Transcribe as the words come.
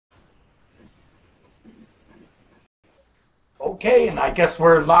Okay, and I guess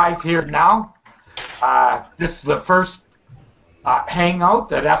we're live here now. This is the first hangout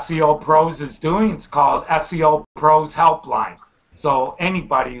that SEO Pros is doing. It's called SEO Pros Helpline. So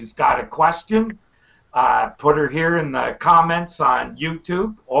anybody who's got a question, put her here in the comments on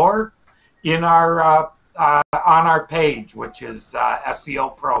YouTube or in our on our page, which is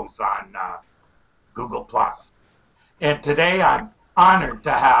SEO Pros on Google+. And today I'm honored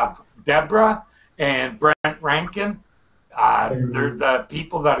to have Debra and Brent Rankin. They're the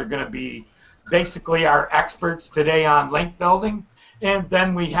people that are going to be basically our experts today on link building. And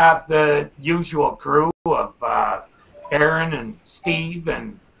then we have the usual crew of Aaron and Steve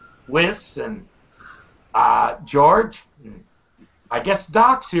and Wiss and George. And I guess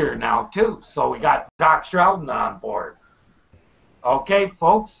Doc's here now too. So we got Doc Sheldon on board. Okay,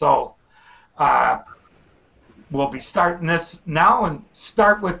 folks, so we'll be starting this now and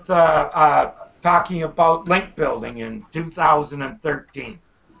start with talking about link building in 2013.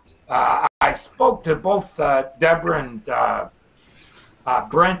 I spoke to both Debra and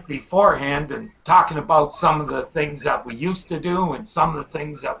Brent beforehand and talking about some of the things that we used to do and some of the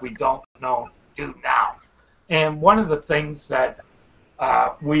things that we don't do now. And one of the things that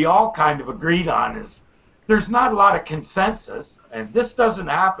we all kind of agreed on is there's not a lot of consensus, and this doesn't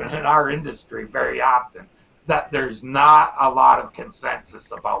happen in our industry very often, that there's not a lot of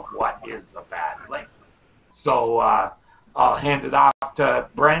consensus about what is a bad link. So I'll hand it off to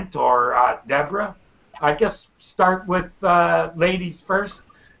Brent or Debra. I guess start with ladies first.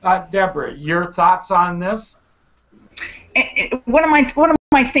 Debra, your thoughts on this? What am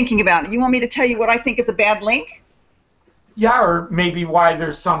I thinking about? You want me to tell you what I think is a bad link? Yeah, or maybe why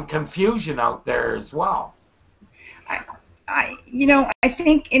there's some confusion out there as well. I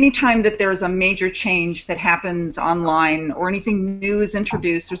think anytime that there's a major change that happens online or anything new is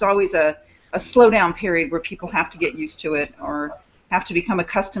introduced, there's always a slowdown period where people have to get used to it or have to become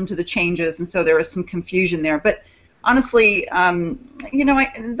accustomed to the changes, and so there is some confusion there. But honestly,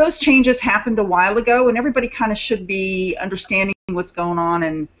 those changes happened a while ago, and everybody kind of should be understanding what's going on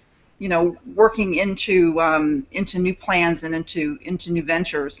and working into new plans and into new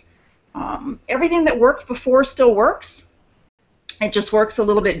ventures. Everything that worked before still works. It just works a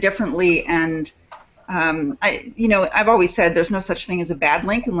little bit differently, and I've always said there's no such thing as a bad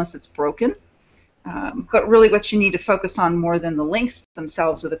link unless it's broken. But really what you need to focus on more than the links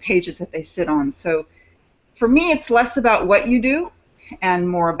themselves are the pages that they sit on. So for me, it's less about what you do and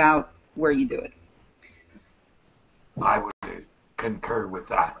more about where you do it. I would concur with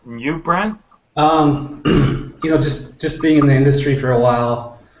that. And you, Brent? Just being in the industry for a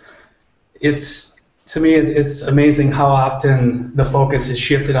while, to me, it's amazing how often the focus is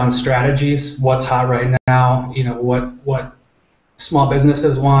shifted on strategies, what's hot right now, what small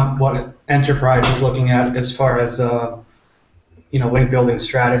businesses want, what enterprise is looking at as far as, link building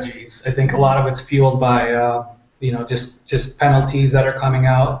strategies. I think a lot of it's fueled by, just penalties that are coming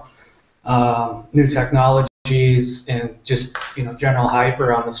out, new technologies, and just, general hype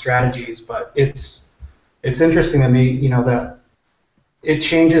around the strategies. But it's interesting to me, that it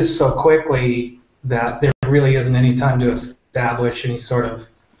changes so quickly that there really isn't any time to establish any sort of,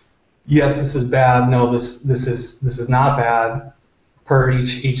 yes, this is bad, no, this is not bad, per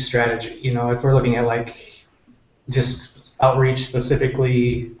each strategy. If we're looking at like just outreach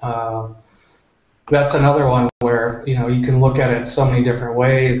specifically, that's another one where you can look at it so many different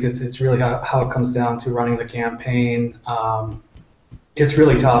ways. It's really how it comes down to running the campaign. It's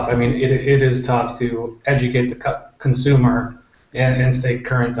really tough. I mean, it is tough to educate the consumer and stay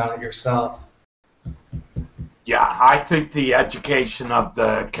current on it yourself. Yeah, I think the education of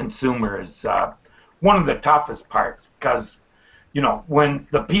the consumer is one of the toughest parts because, when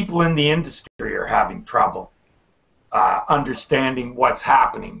the people in the industry are having trouble understanding what's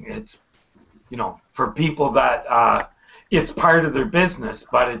happening, it's, for people that it's part of their business,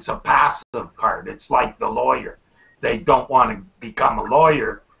 but it's a passive part. It's like the lawyer. They don't want to become a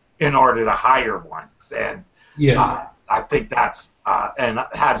lawyer in order to hire one. And yeah. I think that's, and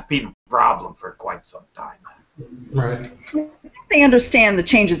has been a problem for quite some time. Right. They understand the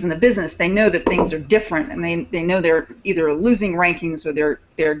changes in the business. They know that things are different, and they know they're either losing rankings or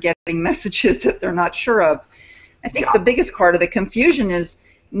they're getting messages that they're not sure of. I think the biggest part of the confusion is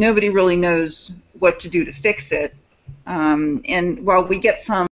nobody really knows what to do to fix it. And while we get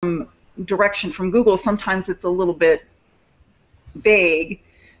some direction from Google, sometimes it's a little bit vague,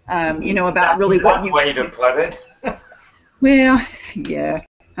 about That's really what one way to put it. Well, yeah.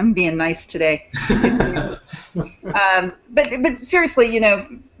 I'm being nice today. But seriously,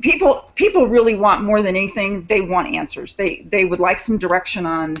 people really want more than anything. They want answers. They would like some direction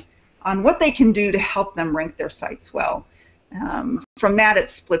on what they can do to help them rank their sites well. From that, it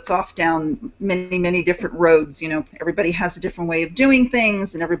splits off down many, many different roads. You know, everybody has a different way of doing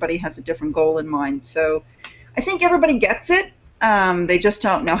things, and everybody has a different goal in mind. So I think everybody gets it. They just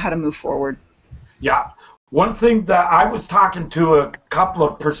don't know how to move forward. Yeah. One thing that I was talking to a couple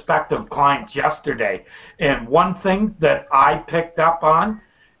of prospective clients yesterday, and one thing that I picked up on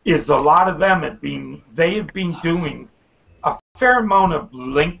is a lot of them have been doing a fair amount of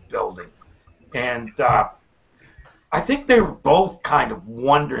link building. And I think they were both kind of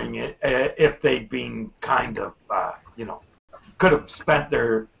wondering if they'd been kind of, you know, could have spent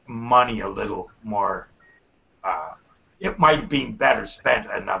their money a little more. It might have been better spent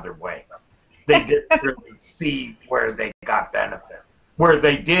another way. They didn't really see where they got benefit. Where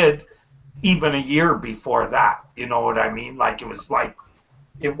they did even a year before that. You know what I mean? Like,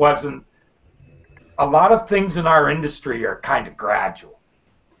 it wasn't, a lot of things in our industry are kind of gradual.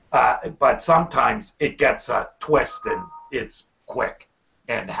 But sometimes it gets a twist and it's quick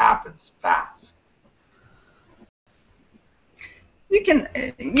and happens fast. You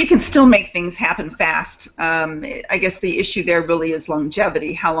can still make things happen fast. I guess the issue there really is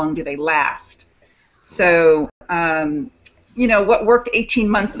longevity. How long do they last? So, you know, what worked 18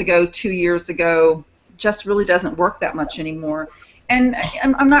 months ago, 2 years ago, just really doesn't work that much anymore. And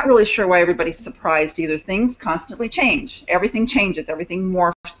I'm not really sure why everybody's surprised either. Things constantly change. Everything changes. Everything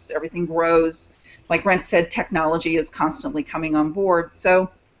morphs. Everything grows. Like Brent said, technology is constantly coming on board. So,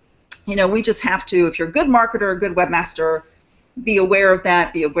 you know, we just have to, if you're a good marketer, a good webmaster, be aware of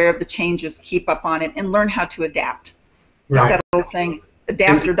that, be aware of the changes, keep up on it, and learn how to adapt. Right. That's that old saying,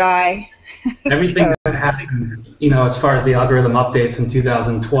 adapt or die. Everything that happened, you know, as far as the algorithm updates in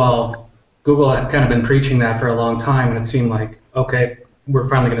 2012, Google had kind of been preaching that for a long time, and it seemed like, okay, we're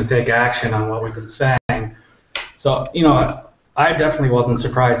finally going to take action on what we've been saying. So, you know, I definitely wasn't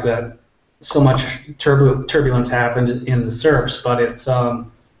surprised that so much turbulence happened in the SERPs, but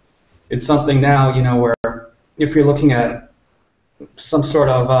it's something now, you know, where if you're looking at some sort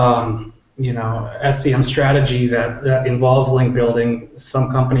of, you know, SEM strategy that involves link building,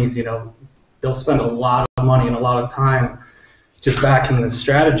 some companies, you know, they'll spend a lot of money and a lot of time just backing the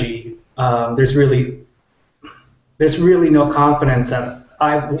strategy. There's really no confidence that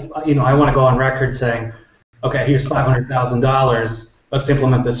I want to go on record saying, okay, here's $500,000. Let's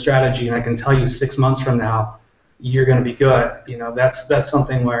implement this strategy, and I can tell you 6 months from now, you're going to be good. You know, that's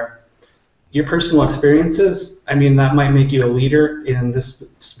something where your personal experiences, I mean, that might make you a leader in this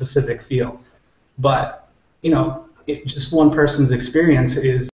specific field, but you know, just one person's experience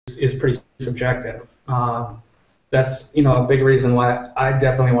is pretty subjective. That's, you know, a big reason why I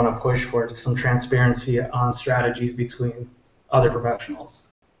definitely want to push for some transparency on strategies between other professionals.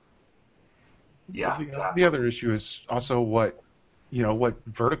 Yeah. The other issue is also what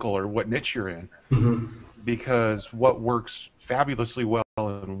vertical or what niche you're in. Mm-hmm. Because what works fabulously well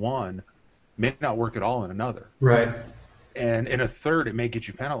in one may not work at all in another. Right. And in a third, it may get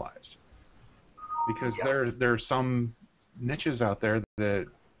you penalized. Because there are some niches out there that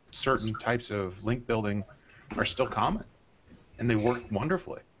certain types of link building are still common, and they work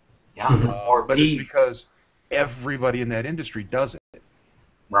wonderfully. Yeah, but it's because everybody in that industry does it.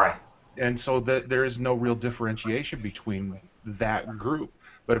 Right. And so there is no real differentiation between that group.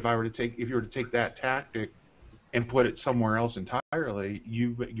 But if you were to take that tactic and put it somewhere else entirely,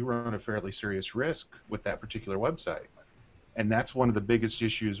 you run a fairly serious risk with that particular website. And that's one of the biggest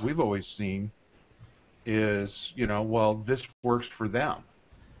issues we've always seen is, you know, well, this works for them.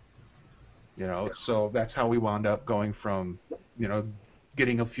 You know, so that's how we wound up going from, you know,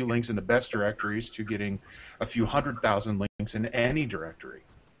 getting a few links in the best directories to getting a few 100,000 links in any directory.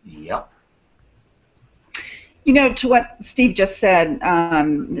 Yep. You know, to what Steve just said,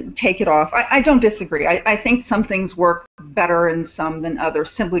 take it off. I don't disagree. I think some things work better in some than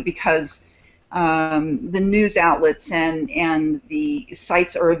others simply because the news outlets and the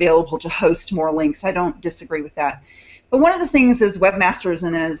sites are available to host more links. I don't disagree with that. But one of the things as webmasters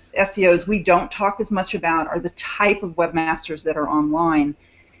and as SEOs we don't talk as much about are the type of webmasters that are online.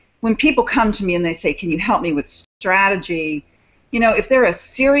 When people come to me and they say, can you help me with strategy? You know, if they're a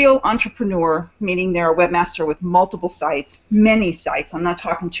serial entrepreneur, meaning they're a webmaster with multiple sites, many sites, I'm not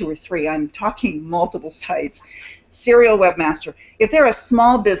talking 2 or 3, I'm talking multiple sites, serial webmaster. If they're a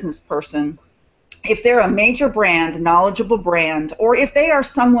small business person, if they're a major brand, a knowledgeable brand, or if they are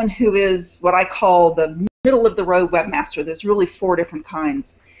someone who is what I call the middle-of-the-road webmaster, there's really 4 different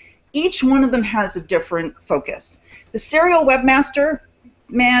kinds. Each one of them has a different focus. The serial webmaster,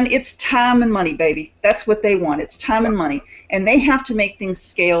 man, it's time and money, baby. That's what they want. It's time and money. And they have to make things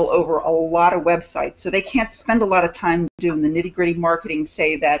scale over a lot of websites. So they can't spend a lot of time doing the nitty-gritty marketing,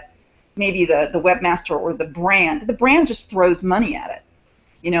 say that, maybe the webmaster or the brand just throws money at it,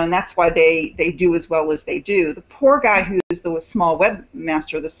 and that's why they do as well as they do. The poor guy who's the small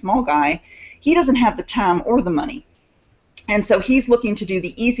webmaster, the small guy, he doesn't have the time or the money. And so he's looking to do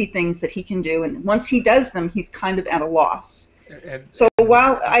the easy things that he can do, and once he does them, he's kind of at a loss. So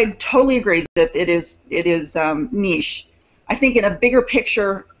while I totally agree that it is niche, I think in a bigger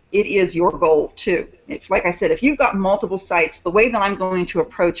picture, it is your goal too. Like I said, if you've got multiple sites, the way that I'm going to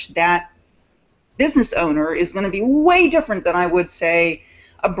approach that business owner is going to be way different than I would say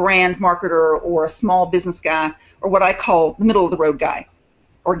a brand marketer or a small business guy, or what I call the middle of the road guy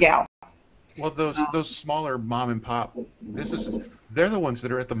or gal. Well, those smaller mom and pop businesses, they're the ones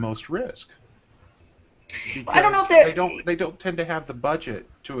that are at the most risk. I don't know if they don't tend to have the budget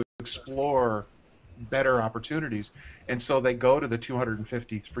to explore better opportunities, and so they go to the $250,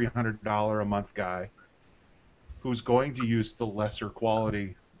 $300 a month guy who's going to use the lesser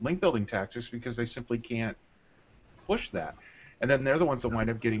quality link building tactics because they simply can't push that, and then they're the ones that wind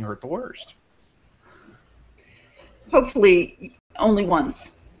up getting hurt the worst. Hopefully, only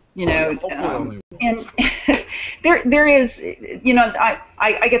once. And there is,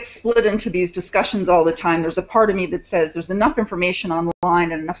 I get split into these discussions all the time. There's a part of me that says there's enough information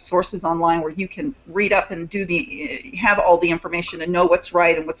online and enough sources online where you can read up and have all the information and know what's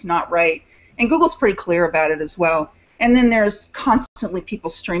right and what's not right. And Google's pretty clear about it as well. And then there's constantly people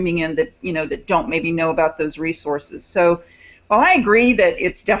streaming in that, that don't maybe know about those resources. So while I agree that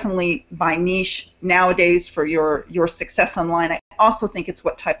it's definitely by niche nowadays for your success online, I also think it's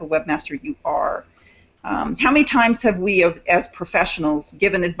what type of webmaster you are. How many times have we, as professionals,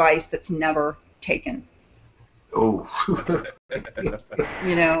 given advice that's never taken? Oh,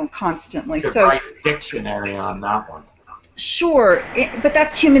 constantly. So write a dictionary on that one. Sure, but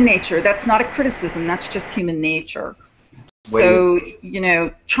that's human nature. That's not a criticism. That's just human nature. So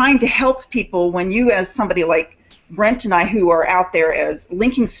trying to help people when you, as somebody like Brent and I, who are out there as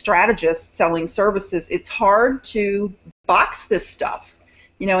linking strategists selling services, it's hard to box this stuff,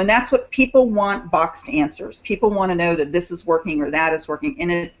 and that's what people want, boxed answers. People want to know that this is working or that is working,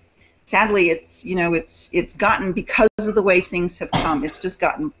 and sadly it's gotten, because of the way things have come, it's just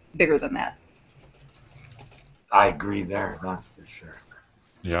gotten bigger than that. I agree there, that's for sure.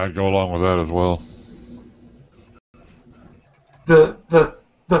 Yeah, I'd go along with that as well.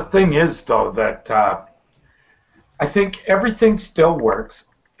 The thing is, though, that I think everything still works.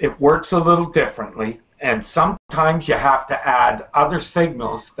 It works a little differently, and sometimes you have to add other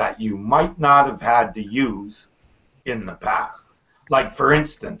signals that you might not have had to use in the past. Like, for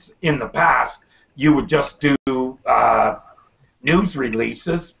instance, in the past, you would just do news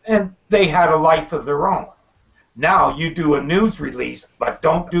releases, and they had a life of their own. Now you do a news release, but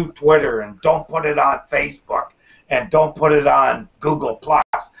don't do Twitter, and don't put it on Facebook, and don't put it on Google+.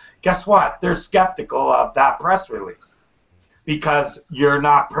 Guess what? They're skeptical of that press release because you're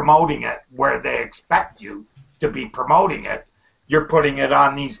not promoting it where they expect you to be promoting it. You're putting it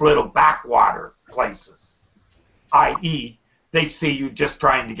on these little backwater places, i.e., they see you just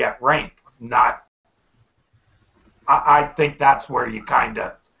trying to get rank. Not. I think that's where you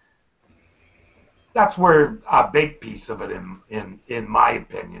that's where a big piece of it, in my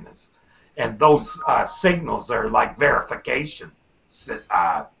opinion, is. And those signals are like verification signals.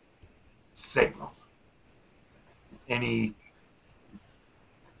 Any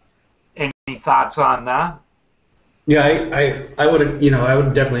thoughts on that? Yeah, I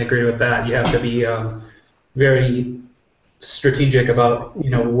would definitely agree with that. You have to be very strategic about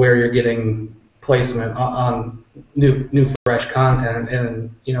where you're getting placement on new fresh content,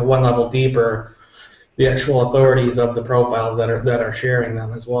 and one level deeper, the actual authorities of the profiles that are sharing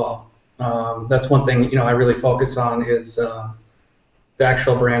them as well. That's one thing I really focus on is the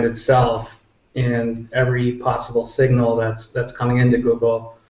actual brand itself and every possible signal that's coming into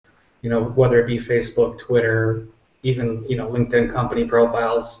Google, whether it be Facebook, Twitter, even LinkedIn company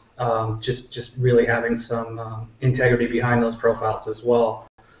profiles, just really having some integrity behind those profiles as well.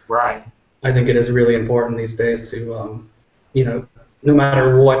 Right. I think it is really important these days to no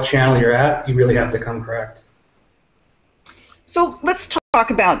matter what channel you're at, you really have to come correct. So let's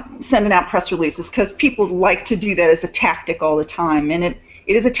talk about sending out press releases, because people like to do that as a tactic all the time, and it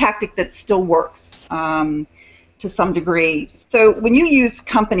is a tactic that still works to some degree. So when you use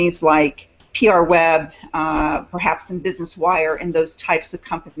companies like PR Web, perhaps in Business Wire, and those types of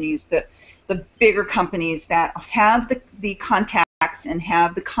companies, the bigger companies that have the contacts and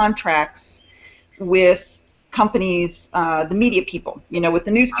have the contracts with companies, the media people, with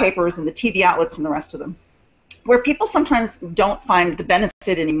the newspapers and the TV outlets and the rest of them, where people sometimes don't find the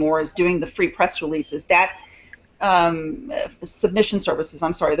benefit anymore is doing the free press releases. That submission services,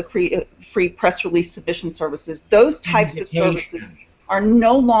 I'm sorry, the free press release submission services, those types of services are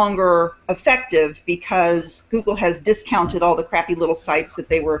no longer effective because Google has discounted all the crappy little sites that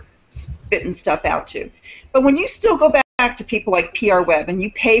they were spitting stuff out to. But when you still go back to people like PR Web and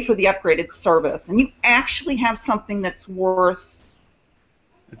you pay for the upgraded service and you actually have something that's worth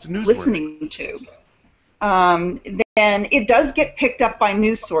listening to, then it does get picked up by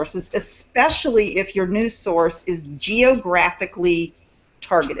news sources, especially if your news source is geographically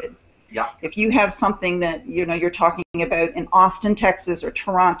targeted. Yeah. If you have something that you're talking about in Austin, Texas, or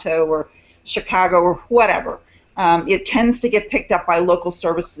Toronto, or Chicago, or whatever, it tends to get picked up by local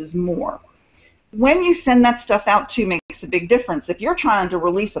services more. When you send that stuff out too makes a big difference. If you're trying to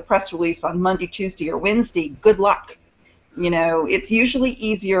release a press release on Monday, Tuesday, or Wednesday, good luck. It's usually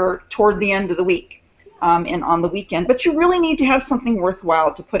easier toward the end of the week and on the weekend, but you really need to have something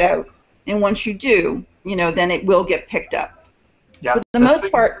worthwhile to put out. And once you do, then it will get picked up. Yeah. For the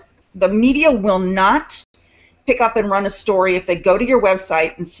most part, the media will not pick up and run a story if they go to your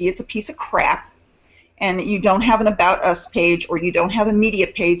website and see it's a piece of crap and you don't have an About Us page or you don't have a media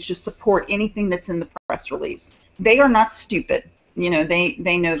page to support anything that's in the press release. They are not stupid.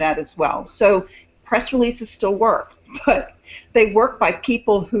 They know that as well. So press releases still work, but they work by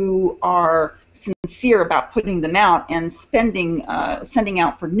people who are sincere about putting them out and sending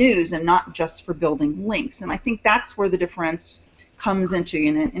out for news and not just for building links. And I think that's where the difference comes into,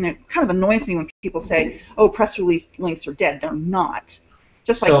 and it kind of annoys me when people say, oh, press release links are dead. They're not.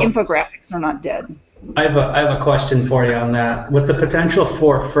 Just like infographics are not dead. I have a question for you on that. With the potential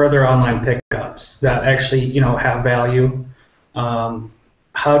for further online pickups that actually have value,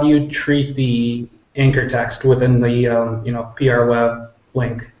 how do you treat the anchor text within the PR Web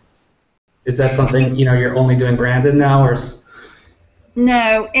link? Is that something you're only doing branded now, or?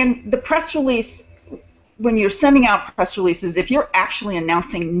 No, and the press release, when you're sending out press releases, if you're actually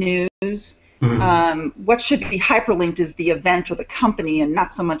announcing news, what should be hyperlinked is the event or the company and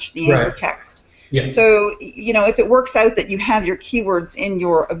not so much the anchor text. Yeah. So, if it works out that you have your keywords in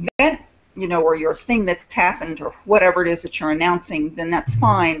your event, or your thing that's happened or whatever it is that you're announcing, then that's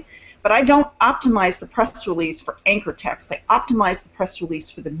fine. But I don't optimize the press release for anchor text. I optimize the press release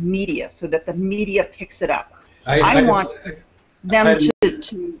for the media so that the media picks it up. I want them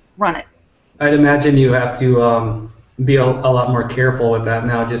to run it. I'd imagine you have to be a lot more careful with that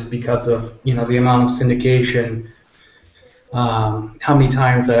now, just because of the amount of syndication, how many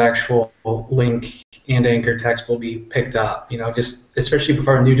times that actual link and anchor text will be picked up. Just especially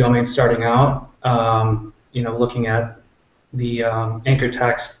for a new domain starting out, looking at the anchor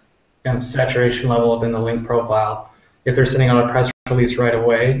text kind of saturation level within the link profile. If they're sending out a press release right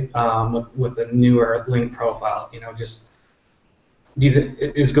away with a newer link profile,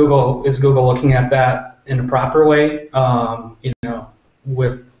 is Google looking at that in a proper way?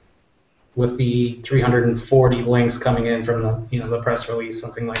 With the 340 links coming in from the press release,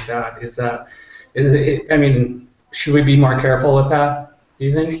 something like that. I mean, should we be more careful with that? Do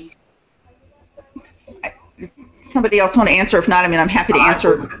you think? Somebody else want to answer? If not, I'm happy to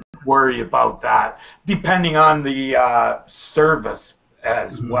answer. I wouldn't worry about that, depending on the service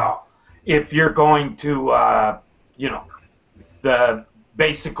as well. If you're going to,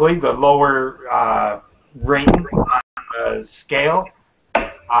 basically the lower rating on the scale,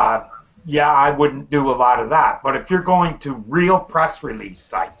 yeah, I wouldn't do a lot of that. But if you're going to real press release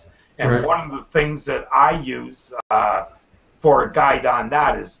sites, and one of the things that I use for a guide on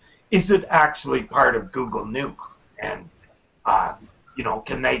that is it actually part of Google News? And,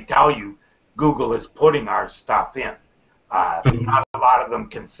 can they tell you Google is putting our stuff in? Not a lot of them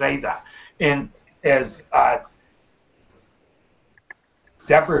can say that. And as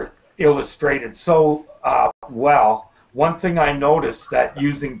Debra illustrated so well, one thing I noticed that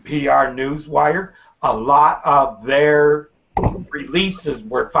using PR Newswire, a lot of their releases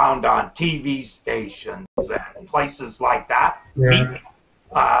were found on TV stations and places like that.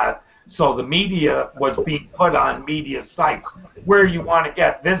 So the media was being put on media sites where you want to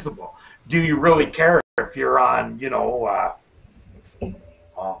get visible. Do you really care if you're on,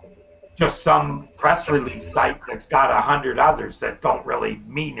 just some press release site that's got 100 others that don't really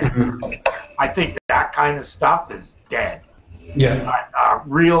mean it? I think that kind of stuff is dead. Yeah.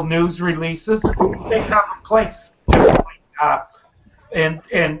 Real news releases, they have a place. Just like,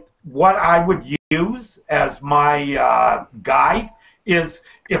 and what I would use as my guide is,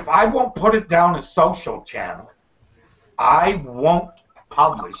 if I won't put it down a social channel, I won't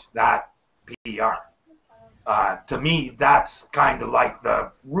publish that PR. To me, that's kind of like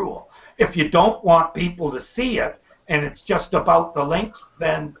the rule. If you don't want people to see it and it's just about the links,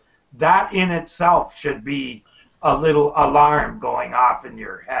 then that in itself should be a little alarm going off in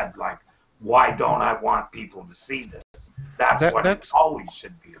your head, like, why don't I want people to see this? That's what it always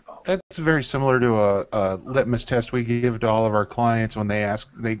should be about. That's very similar to a litmus test we give to all of our clients when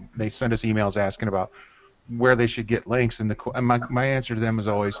they send us emails asking about where they should get links. And my answer to them is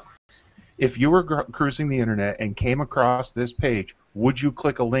always, if you were cruising the internet and came across this page, would you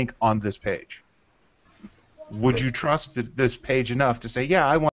click a link on this page? Would you trust this page enough to say, yeah,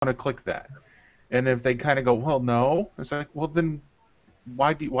 I want to click that? And if they kind of go, well, no, it's like, well, then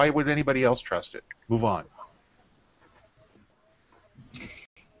why would anybody else trust it? Move on.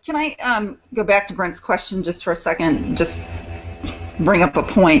 Can I go back to Brent's question just for a second, just bring up a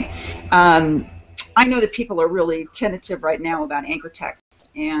point? I know that people are really tentative right now about anchor text,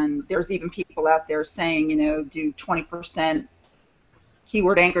 and there's even people out there saying, you know, do 20%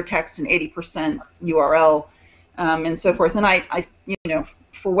 keyword anchor text and 80% URL, and so forth. And I, you know,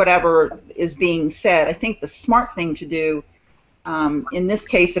 for whatever is being said, I think the smart thing to do in this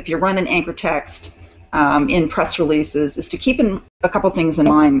case, if you're running anchor text in press releases, is to keep a couple things in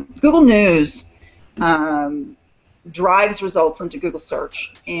mind. Google News drives results into Google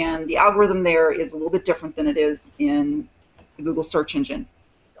search, and the algorithm there is a little bit different than it is in the Google search engine.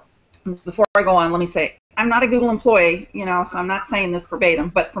 Before I go on, let me say, I'm not a Google employee, you know, so I'm not saying this verbatim,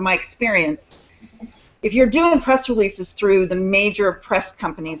 but from my experience, if you're doing press releases through the major press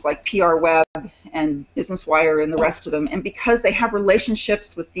companies like PR Web and Business Wire and the rest of them, and because they have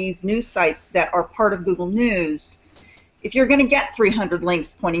relationships with these news sites that are part of Google News, if you're going to get 300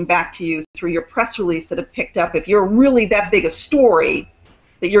 links pointing back to you through your press release that have picked up, if you're really that big a story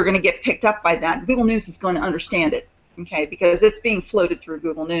that you're going to get picked up by that, Google News is going to understand it, okay, because it's being floated through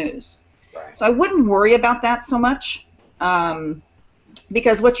Google News. Right. So I wouldn't worry about that so much,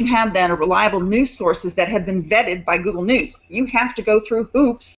 because what you have then are reliable news sources that have been vetted by Google News. You have to go through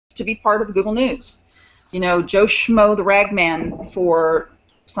hoops to be part of Google News. You know, Joe Schmo the ragman for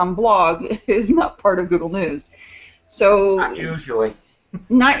some blog is not part of Google News. So not usually.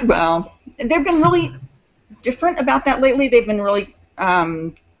 Not well. They've been really different about that lately. They've been really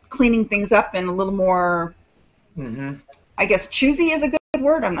cleaning things up and a little more. I guess choosy is a good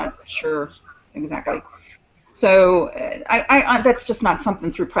word. I'm not sure exactly. So that's just not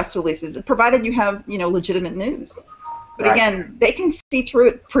something through press releases, provided you have, you know, legitimate news. But right. Again, they can see through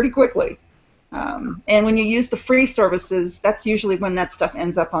it pretty quickly. And when you use the free services, that's usually when that stuff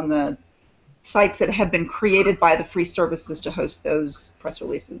ends up on the sites that have been created by the free services to host those press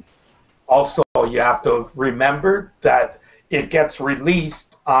releases. Also, you have to remember that it gets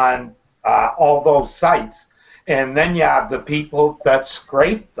released on all those sites. And then you have the people that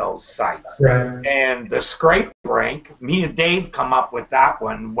scrape those sites. Right. And the scrape rank, me and Dave come up with that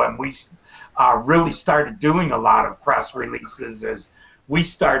one when we really started doing a lot of press releases, as we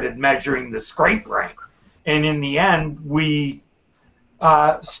started measuring the scrape rank. And in the end, we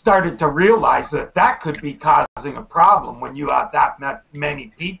started to realize that that could be causing a problem when you have that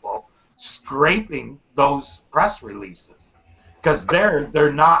many people scraping those press releases, because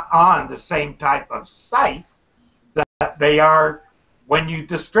they're not on the same type of site that they are when you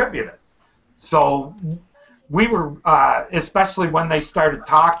distribute it. So we were, especially when they started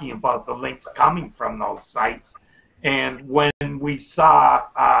talking about the links coming from those sites, and when we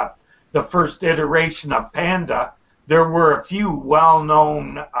saw the first iteration of Panda, there were a few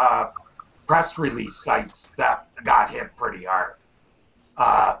well-known press release sites that got hit pretty hard,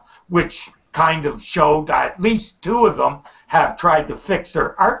 which kind of showed at least two of them have tried to fix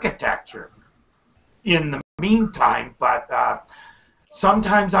their architecture in the meantime, but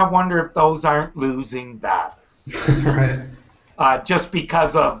sometimes I wonder if those aren't losing battles. Right. Just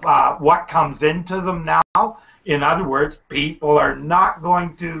because of what comes into them now. In other words, people are not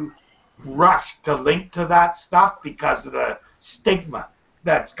going to rush to link to that stuff because of the stigma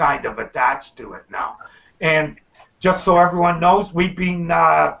that's kind of attached to it now. And just so everyone knows, we've been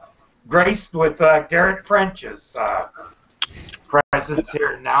graced with Garrett French's presence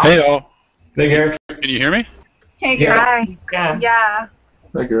here now. Hey, all. Hey, Garrett. Can you hear me? Hey, Garrett. Hi. Yeah.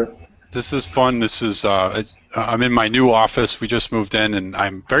 Hi, Garrett. This is fun. This is I'm in my new office. We just moved in, and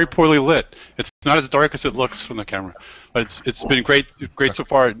I'm very poorly lit. It's not as dark as it looks from the camera, but it's been great so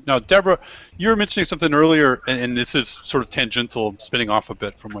far. Now, Debra, you were mentioning something earlier, and this is sort of tangential, spinning off a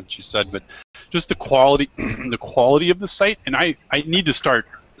bit from what you said, but just the quality, the quality of the site. And I need to start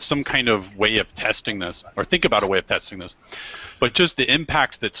some kind of way of testing this, or think about a way of testing this. But just the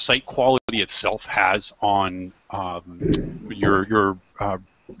impact that site quality itself has on your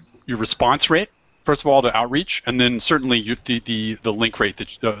response rate first of all, the outreach, and then certainly the link rate,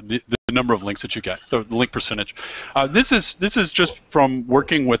 that the number of links that you get, the link percentage. This is just from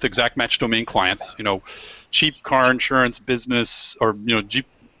working with exact match domain clients. You know, cheap car insurance business, or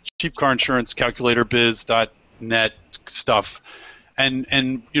cheap car insurance calculator biz.net stuff, and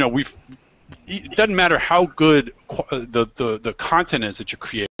you know, it doesn't matter how good the content is that you're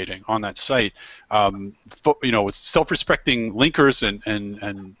creating on that site. You know, self-respecting linkers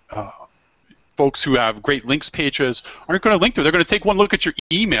and folks who have great links pages aren't going to link to. They're going to take one look at your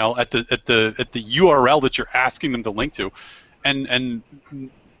email at the URL that you're asking them to link to, and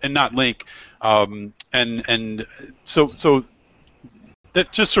not link. So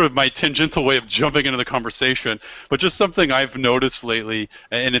that's just sort of my tangential way of jumping into the conversation, but just something I've noticed lately,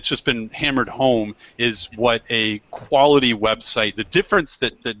 and it's just been hammered home, is what a quality website, the difference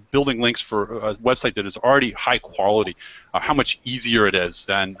that building links for a website that is already high quality, how much easier it is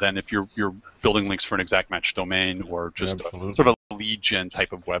than if you're building links for an exact match domain or just a, sort of a lead gen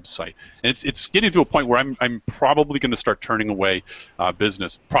type of website. And it's getting to a point where I'm probably going to start turning away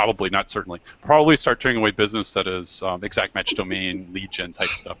business, probably, not certainly, probably start turning away business that is exact match domain, lead gen type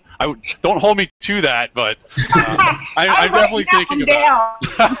stuff. Don't hold me to that, but I'm definitely thinking about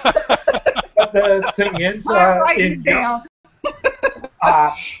it. But the thing is,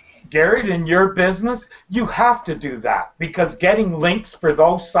 Garrett, in your business, you have to do that, because getting links for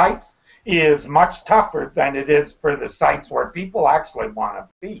those sites is much tougher than it is for the sites where people actually want to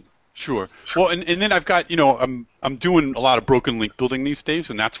be. Sure. Well, and then I've got, you know, I'm doing a lot of broken link building these days,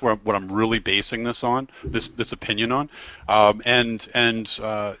 and that's what I'm really basing this on, this opinion on, and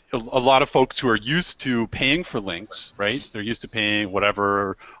a lot of folks who are used to paying for links, right? They're used to paying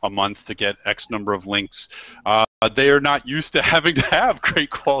whatever a month to get X number of links. They are not used to having to have great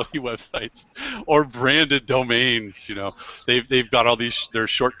quality websites or branded domains. You know, they've got all their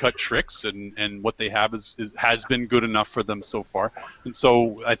shortcut tricks, and what they have has been good enough for them so far. And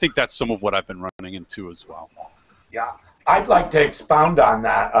so I think that's some of what I've been running into as well. Yeah, I'd like to expound on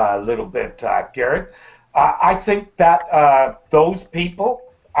that a little bit, Garrett. I think that those people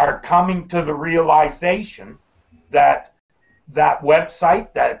are coming to the realization that that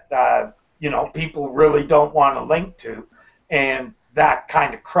website that you know, people really don't want to link to, and that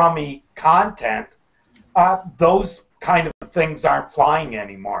kind of crummy content, those kind of things aren't flying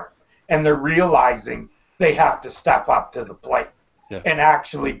anymore. And they're realizing they have to step up to the plate and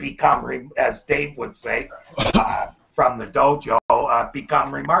actually become, as Dave would say, from the dojo,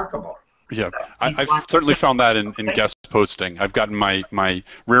 become remarkable. Yeah, I've certainly found that in guest posting. I've gotten my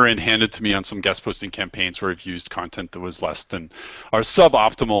rear end handed to me on some guest posting campaigns where I've used content that was less than, or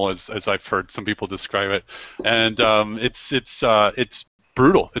suboptimal, as I've heard some people describe it, and it's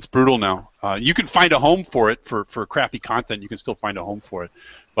brutal. It's brutal now. You can find a home for it for crappy content. You can still find a home for it,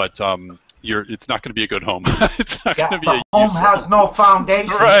 but it's not going to be a good home. It's not going to be the home has no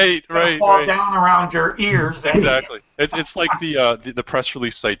foundation. Right. Fall down around your ears. Exactly. It's like the press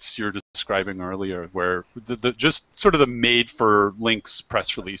release sites you were describing earlier, where the just sort of the made for links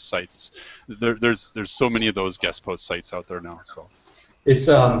press release sites. There's so many of those guest post sites out there now. So it's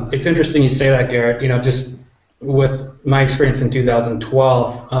interesting you say that, Garrett. You know, just with my experience in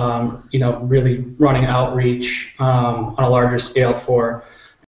 2012, you know, really running outreach on a larger scale for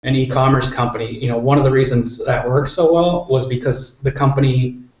an e-commerce company, you know, one of the reasons that worked so well was because the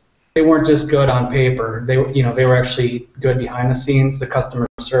company, they weren't just good on paper. They were actually good behind the scenes. The customer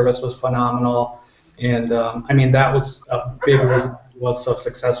service was phenomenal, and I mean, that was a big reason it was so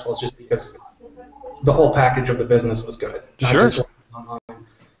successful, just because the whole package of the business was good. Not just online.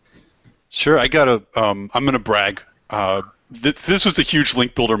 Sure, I gotta. I'm gonna brag. This was a huge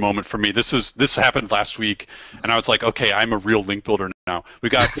link builder moment for me. This happened last week, and I was like, okay, I'm a real link builder now.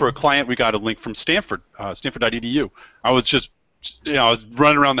 For a client, we got a link from Stanford, Stanford.edu. I was just, you know, I was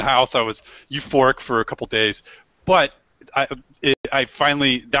running around the house. I was euphoric for a couple days, but I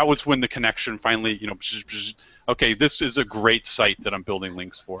finally, that was when the connection finally, you know, okay, this is a great site that I'm building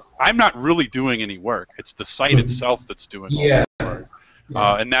links for. I'm not really doing any work. It's the site itself that's doing all the work.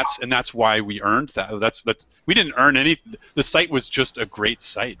 And that's why we earned that. That's we didn't earn any. The site was just a great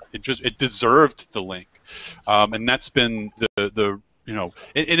site. It deserved the link, and that's been the you know.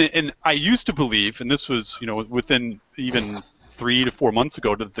 And I used to believe, and this was, you know, within even 3 to 4 months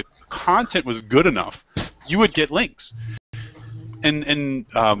ago, that the content was good enough, you would get links, and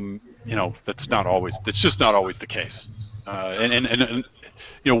you know, that's not always. That's just not always the case, and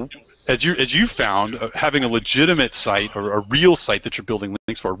you know. As you found, having a legitimate site or a real site that you're building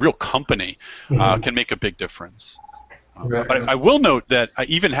links for, a real company, can make a big difference. Right. But I will note that I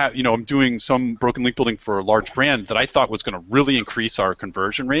even have, I'm doing some broken link building for a large brand that I thought was going to really increase our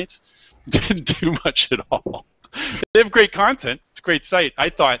conversion rates. Didn't do much at all. They have great content. It's a great site. I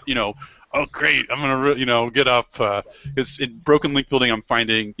thought, oh great, I'm gonna get up because in broken link building I'm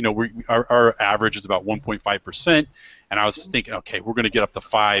finding our average is about 1.5%, and I was thinking, okay, we're gonna get up to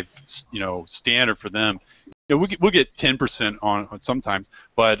 5, standard for them. We'll get 10% on sometimes,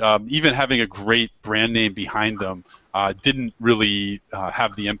 but even having a great brand name behind them didn't really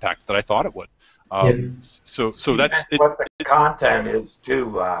have the impact that I thought it would. So that's what the content is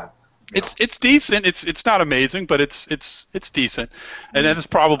too. It's decent. It's not amazing, but it's decent, and that's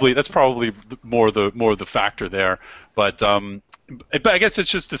probably more the factor there. But I guess it's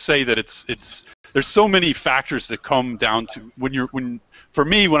just to say that it's there's so many factors that come down to for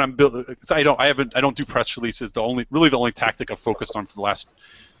me when I'm building. I don't do press releases. The only tactic I've focused on for the last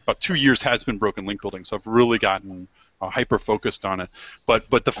about 2 years has been broken link building. So I've really gotten hyper focused on it.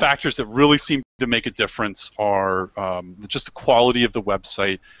 But the factors that really seem to make a difference are just the quality of the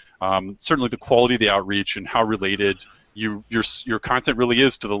website. Certainly the quality of the outreach and how related your content really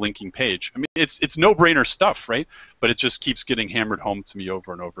is to the linking page. I mean, it's no-brainer stuff, right? But it just keeps getting hammered home to me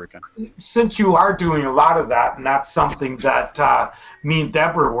over and over again. Since you are doing a lot of that, and that's something that me and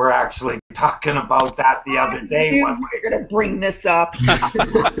Debra were actually talking about that the other day. We're going to bring this up. Go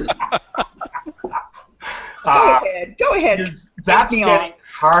ahead. That's getting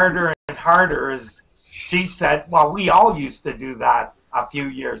harder and harder, as she said. Well, we all used to do that a few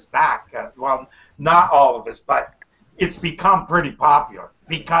years back. Well, not all of us, but it's become pretty popular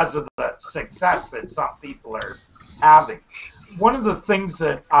because of the success that some people are having. One of the things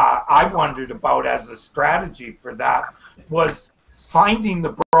that I wondered about as a strategy for that was finding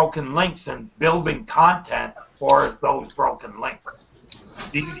the broken links and building content for those broken links.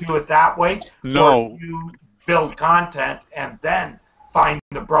 Do you do it that way? No. Or do you build content and then find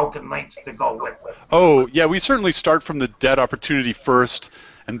the broken links to go with it? Oh, yeah, we certainly start from the dead opportunity first,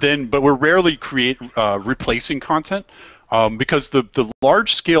 but we're rarely replacing content because the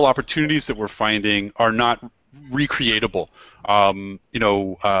large-scale opportunities that we're finding are not recreatable. The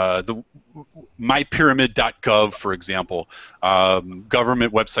mypyramid.gov, for example,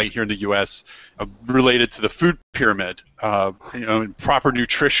 government website here in the U.S. Related to the food pyramid, proper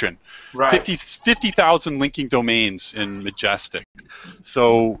nutrition, right. 50,000 linking domains in Majestic.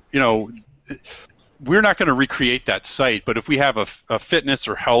 So, we're not going to recreate that site, but if we have a fitness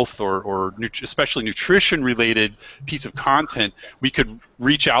or health or especially nutrition-related piece of content, we could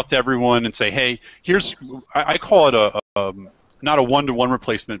reach out to everyone and say, hey, I call it not a one-to-one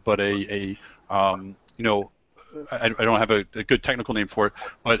replacement, but I don't have a good technical name for it,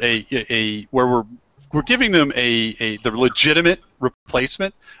 but where we're giving them the legitimate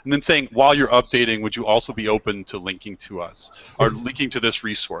replacement, and then saying, while you're updating, would you also be open to linking to us or linking to this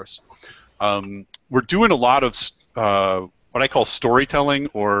resource? We're doing a lot of what I call storytelling,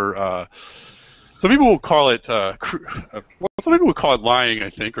 or some people will call it lying, I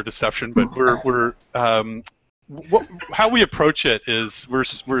think, or deception. But how we approach it is we're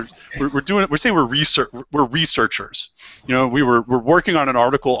saying we're researchers. We're working on an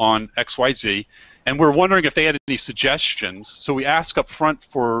article on XYZ, and we're wondering if they had any suggestions. So we ask up front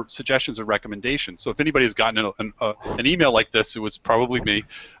for suggestions and recommendations. So if anybody has gotten an email like this, it was probably me,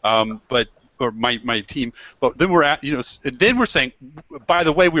 or my team. But then we're saying, by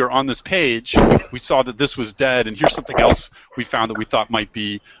the way, we were on this page. We saw that this was dead, and here's something else we found that we thought might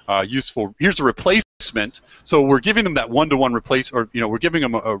be useful. Here's a replacement. So we're giving them that one-to-one we're giving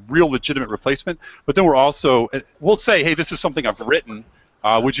them a real legitimate replacement. But then we'll say, hey, this is something I've written.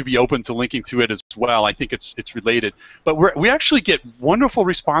 Would you be open to linking to it as well? I think it's related. But we actually get wonderful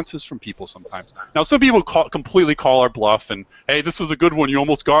responses from people sometimes. Now, some people completely call our bluff and, hey, this was a good one. You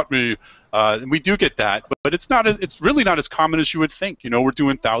almost got me. And we do get that, but it's really not as common as you would think. We're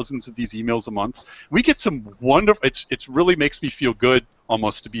doing thousands of these emails a month. We get some wonderful. It really makes me feel good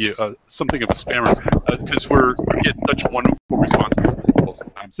almost to be something of a spammer because we get such wonderful responses from people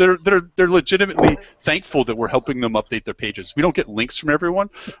sometimes. They're legitimately thankful that we're helping them update their pages. We don't get links from everyone,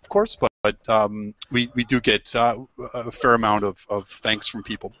 of course, but we do get a fair amount of thanks from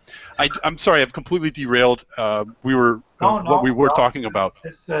people. I'm sorry, I've completely derailed. We were talking about.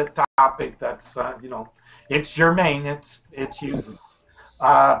 It's a topic that's it's germane. It's using.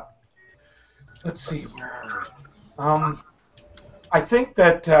 Let's see, where are we? I think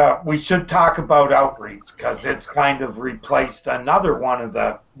that we should talk about outreach because it's kind of replaced another one of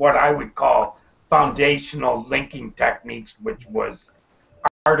the what I would call foundational linking techniques, which was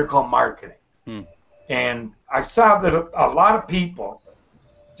article marketing. And I saw that a lot of people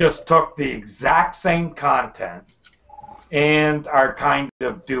just took the exact same content and are kind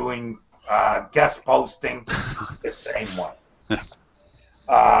of doing guest posting the same way.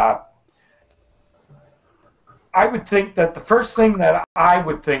 I would think that the first thing that I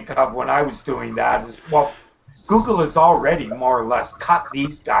would think of when I was doing that is, well, Google has already more or less cut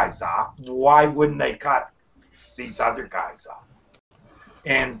these guys off. Why wouldn't they cut these other guys off?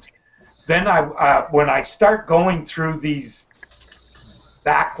 And then when I start going through these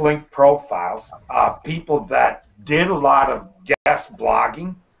backlink profiles, people that did a lot of guest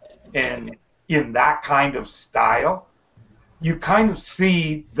blogging and in that kind of style, you kind of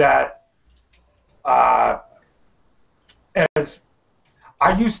see that as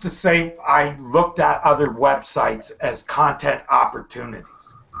I used to say, I looked at other websites as content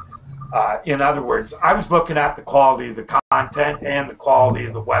opportunities. In other words, I was looking at the quality of the content and the quality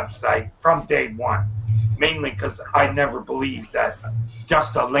of the website from day one, mainly because I never believed that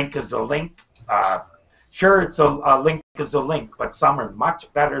just a link is a link. Sure, it's a link is a link, but some are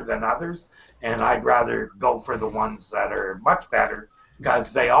much better than others, and I'd rather go for the ones that are much better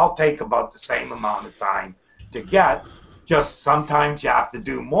because they all take about the same amount of time to get. Just sometimes you have to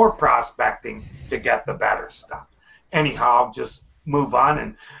do more prospecting to get the better stuff. Anyhow, I'll just move on.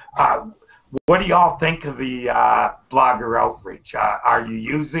 And what do y'all think of the blogger outreach? Are you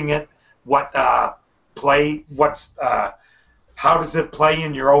using it? How does it play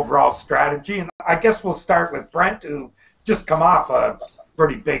in your overall strategy? And I guess we'll start with Brent, who just come off a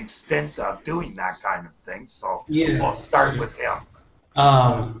pretty big stint of doing that kind of thing. So yeah, we'll start with him.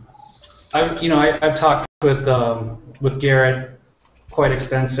 I've talked with Garrett quite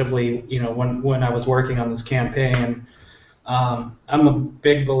extensively, when I was working on this campaign. I'm a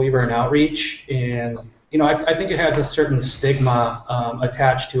big believer in outreach, and I think it has a certain stigma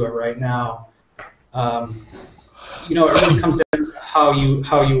attached to it right now. It really comes down to how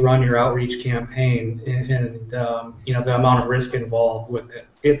you run your outreach campaign, and the amount of risk involved with it.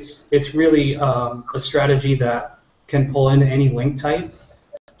 It's really a strategy that can pull in any link type.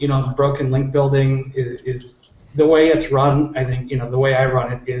 Broken link building is the way it's run. I think the way I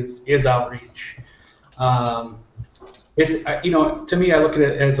run it is outreach. It's to me, I look at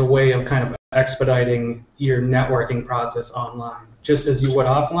it as a way of kind of expediting your networking process online, just as you would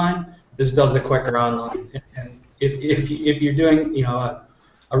offline. This does it quicker online. And if you're doing a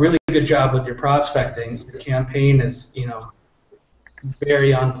really good job with your prospecting, the campaign is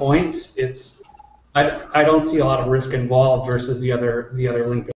very on point. I don't see a lot of risk involved versus the other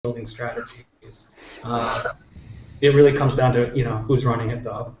link building strategies. It really comes down to who's running it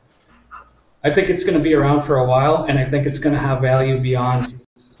though. I think it's going to be around for a while, and I think it's going to have value beyond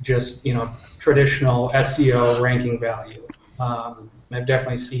just traditional SEO ranking value. I've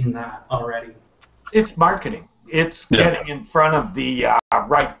definitely seen that already. It's marketing. It's getting in front of the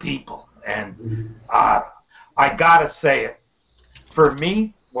right people, and I gotta say it. For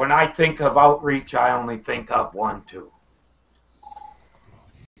me, when I think of outreach, I only think of one tool,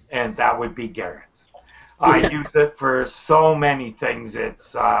 and that would be Garrett's. I use it for so many things.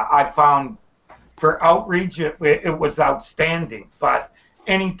 It's I found for outreach it was outstanding. But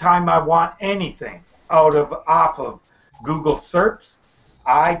anytime I want anything off of Google SERPs,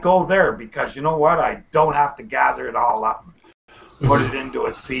 I go there because you know what? I don't have to gather it all up, put it into a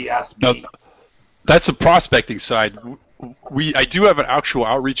CSV. Now, that's the prospecting side. I do have an actual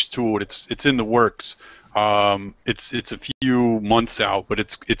outreach tool. It's in the works. It's a few months out, but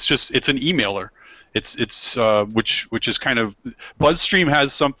it's an emailer. Which is kind of, BuzzStream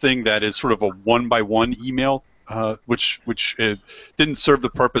has something that is sort of a one-by-one email, which didn't serve the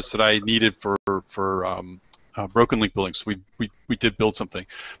purpose that I needed for broken link building. So we did build something,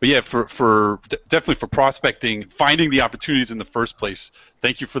 but yeah, definitely for prospecting, finding the opportunities in the first place.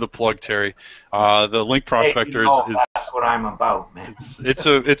 Thank you for the plug, Terry. The Link Prospector is that's what I'm about, man. It's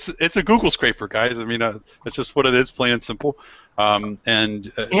a Google scraper, guys. I mean, it's just what it is, plain and simple.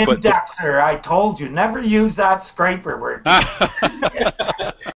 Indexer, I told you, never use that scraper word.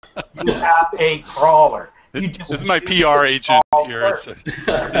 You have a crawler. This is my PR agent here.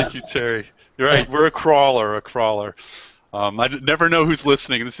 Thank you, Terry. You're right. We're a crawler. I never know who's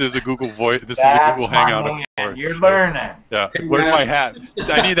listening. This is a Google voice. This is a Google Hangout, of course. You're learning. Yeah. Where's my hat?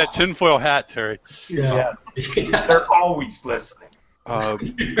 I need that tinfoil hat, Terry. Yeah. They're always listening.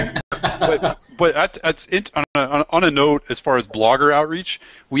 But that's it. On a note, as far as blogger outreach,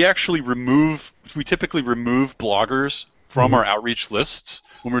 we typically remove bloggers from our outreach lists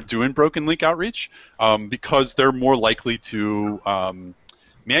when we're doing broken link outreach, because they're more likely to.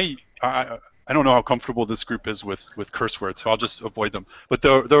 I don't know how comfortable this group is with curse words, so I'll just avoid them. But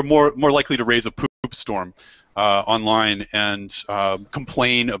they're more likely to raise a poop storm online and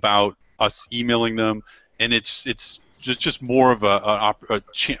complain about us emailing them, and it's just more of a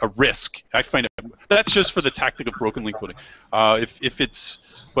risk. I find it that's just for the tactic of broken link building. If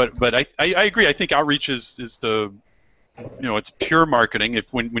it's but I agree. I think outreach is the it's pure marketing.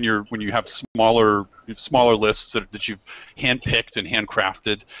 When you have smaller lists that you've handpicked and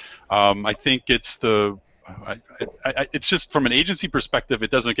handcrafted, I think it's it's just from an agency perspective,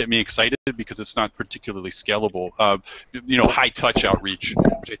 it doesn't get me excited because it's not particularly scalable. High touch outreach,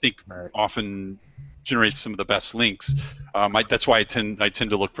 which I think often generates some of the best links. That's why I tend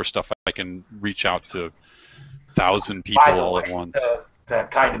to look for stuff I can reach out to 1,000 people all at once. To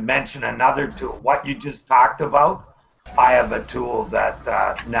kind of mention another tool, what you just talked about. I have a tool that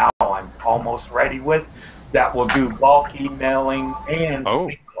now I'm almost ready with that will do bulk emailing and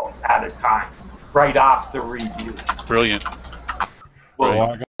single at a time, right off the review. Brilliant.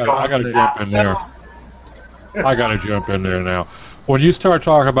 Well, I got to jump in there. I got to jump in there now. When you start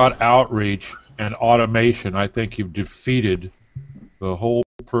talking about outreach and automation, I think you've defeated the whole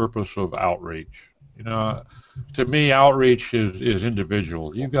purpose of outreach. To me, outreach is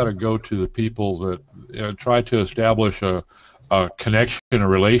individual. You've got to go to the people that try to establish a connection, a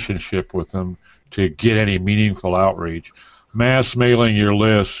relationship with them to get any meaningful outreach. Mass mailing your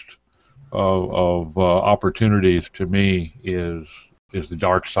list of opportunities, to me, is the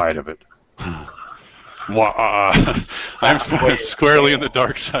dark side of it. I'm squarely in the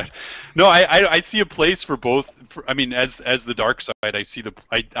dark side. No, I see a place for both. As the dark side,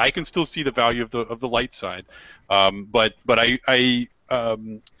 I can still see the value of the light side, but from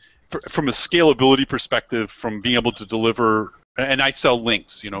a scalability perspective, from being able to deliver, and I sell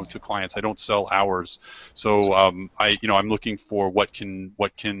links, to clients. I don't sell hours, so I'm looking for what can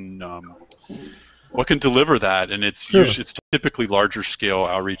deliver that, and it's typically larger scale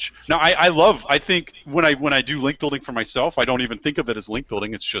outreach. Now, I think when I do link building for myself, I don't even think of it as link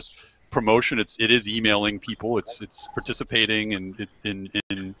building. It's just promotion. It is emailing people. It's participating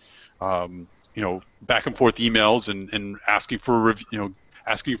in back and forth emails and asking for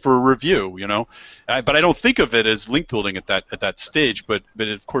a review. But I don't think of it as link building at that stage. But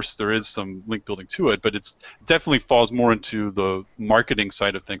of course there is some link building to it. But it definitely falls more into the marketing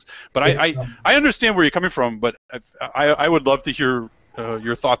side of things. But I understand where you're coming from. But I would love to hear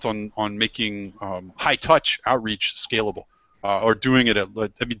your thoughts on making high touch outreach scalable, or doing it at.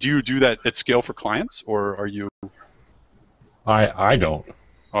 Do you do that at scale for clients, or are you? I don't.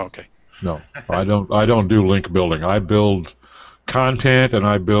 Oh, okay. No, I don't do link building. I build content and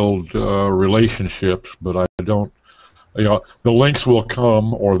I build relationships, but I don't. The links will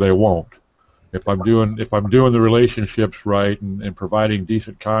come or they won't. If I'm doing the relationships right and providing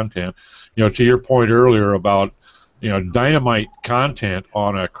decent content, to your point earlier about dynamite content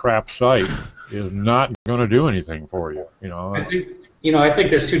on a crap site is not going to do anything for you. I think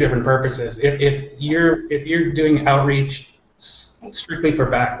there's two different purposes. If you're doing outreach strictly for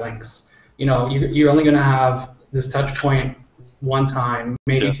backlinks, you're only going to have this touch point one time,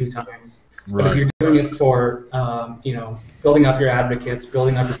 maybe two times. Right. But if you're doing it for, building up your advocates,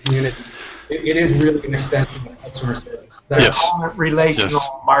 building up your community, it is really an extension of customer service. That's relationship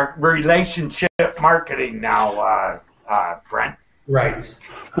marketing now, Brent. Right.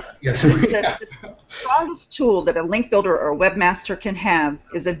 Yes. The strongest tool that a link builder or a webmaster can have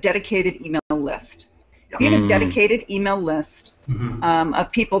is a dedicated email list. If you have a dedicated email list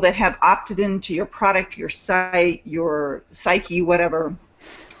of people that have opted into your product, your site, your psyche, whatever,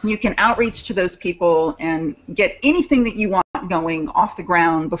 you can outreach to those people and get anything that you want going off the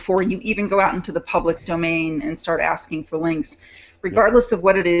ground before you even go out into the public domain and start asking for links, regardless of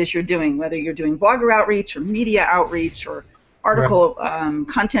what it is you're doing, whether you're doing blogger outreach or media outreach or article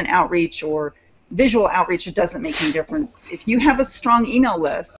content outreach or visual outreach. It doesn't make any difference. If you have a strong email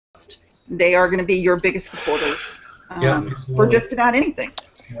list, they are going to be your biggest supporters for just about anything.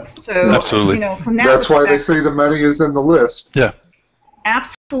 Yeah. So, absolutely. From that That's why they say the money is in the list. Yeah.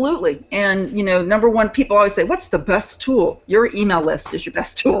 Absolutely. And, number one, people always say, what's the best tool? Your email list is your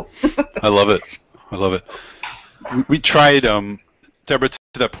best tool. I love it. I love it. We tried, Deborah, to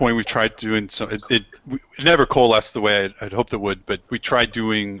that point, we tried doing it never coalesced the way I'd hoped it would, but we tried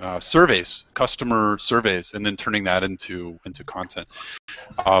doing surveys, customer surveys, and then turning that into content.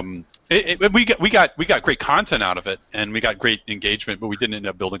 We got great content out of it, and we got great engagement, but we didn't end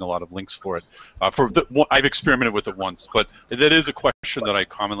up building a lot of links for it. I've experimented with it once, but that is a question that I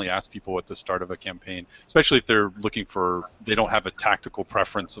commonly ask people at the start of a campaign, especially if they're they don't have a tactical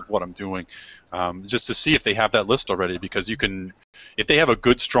preference of what I'm doing, just to see if they have that list already, because if they have a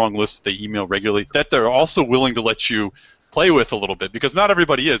good, strong list they email regularly, that they're also willing to let you play with a little bit, because not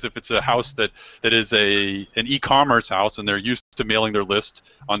everybody is. If it's a house that is an e-commerce house and they're used to mailing their list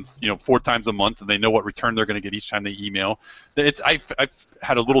on 4 times a month and they know what return they're going to get each time they email, I've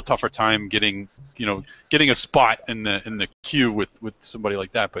had a little tougher time getting a spot in the queue with somebody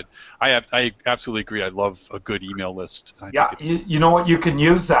like that. But I absolutely agree. I love a good email list. You know what you can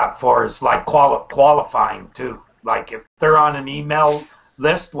use that for is like qualifying too. Like if they're on an email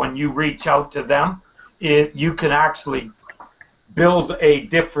list, when you reach out to them, you can actually build a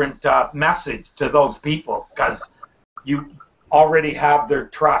different message to those people because you already have their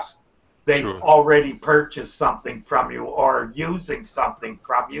trust. They've already purchased something from you or using something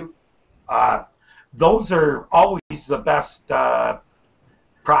from you. Those are always the best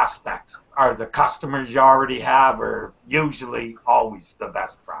prospects. Are the customers you already have are usually always the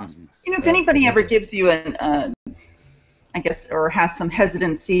best prospects. If anybody ever gives you I guess, or has some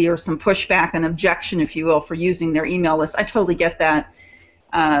hesitancy or some pushback, an objection, if you will, for using their email list, I totally get that,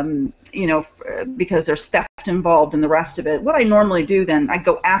 because there's theft involved in the rest of it. What I normally do then, I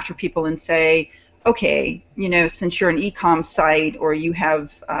go after people and say, okay, since you're an e-com site or you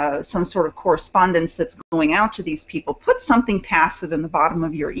have some sort of correspondence that's going out to these people, put something passive in the bottom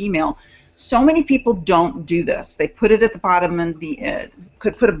of your email. So many people don't do this. They put it at the bottom and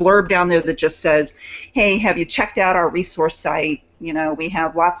could put a blurb down there that just says, hey, have you checked out our resource site? We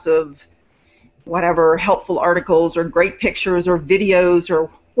have lots of whatever helpful articles or great pictures or videos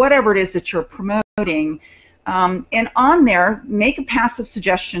or whatever it is that you're promoting. And on there, make a passive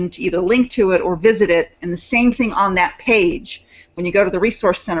suggestion to either link to it or visit it. And the same thing on that page. When you go to the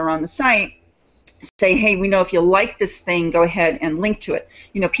resource center on the site, say, hey, we know if you like this thing, go ahead and link to it.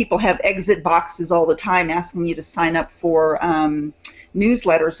 People have exit boxes all the time asking you to sign up for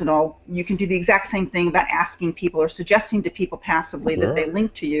newsletters and all. You can do the exact same thing about asking people or suggesting to people passively that they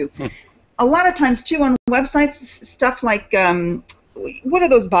link to you. A lot of times, too, on websites, stuff like, what are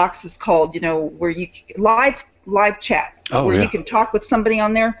those boxes called, where you live chat, where you can talk with somebody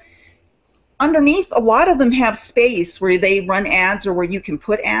on there. Underneath, a lot of them have space where they run ads or where you can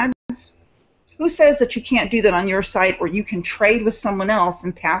put ads. Who says that you can't do that on your site, or you can trade with someone else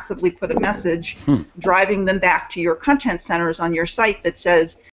and passively put a message driving them back to your content centers on your site that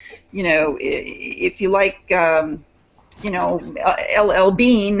says, if you like, LL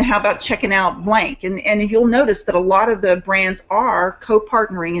Bean, how about checking out blank? And you'll notice that a lot of the brands are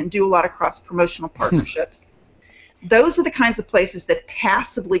co-partnering and do a lot of cross-promotional partnerships. Those are the kinds of places that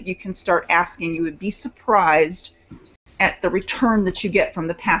passively you can start asking. You would be surprised at the return that you get from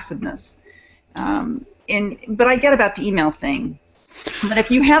the passiveness. But I get about the email thing. But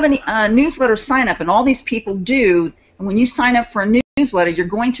if you have a newsletter sign up, and all these people do, and when you sign up for a newsletter, you're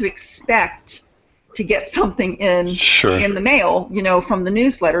going to expect to get something in the mail, from the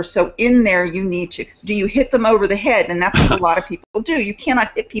newsletter. So in there, you need to. Do you hit them over the head? And that's what a lot of people do. You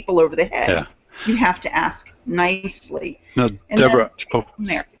cannot hit people over the head. Yeah. You have to ask nicely. Now, Debra,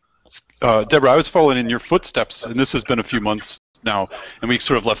 Debra, I was following in your footsteps, and this has been a few months now, and we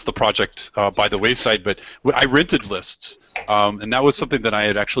sort of left the project by the wayside, but I rented lists, and that was something that I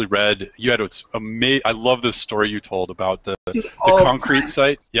had actually read. You had I love this story you told about the concrete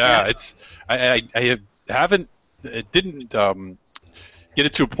site. Yeah, it's I didn't get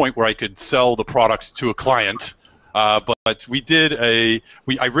it to a point where I could sell the product to a client, but I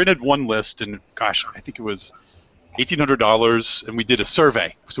rented one list, and gosh, I think it was $1,800, and we did a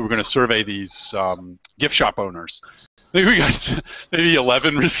survey. So we're going to survey these gift shop owners. I think we got maybe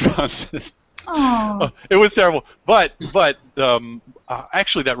 11 responses. It was terrible. But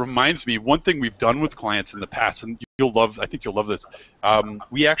actually, that reminds me, one thing we've done with clients in the past, and I think you'll love this.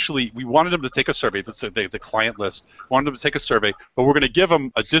 We wanted them to take a survey. The client list wanted them to take a survey, but we're going to give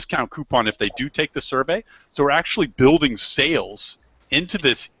them a discount coupon if they do take the survey. So we're actually building sales into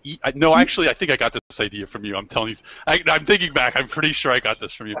this. No, actually, I think I got this idea from you. I'm telling you. I'm thinking back. I'm pretty sure I got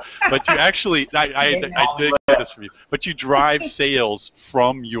this from you. But you actually, I did get this from you. But you drive sales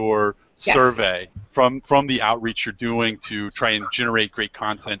from your survey, from the outreach you're doing to try and generate great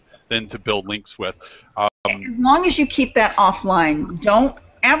content, then to build links with. As long as you keep that offline, don't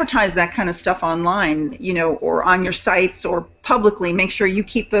advertise that kind of stuff online, or on your sites or publicly. Make sure you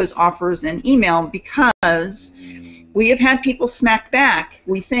keep those offers in email, because we have had people smack back,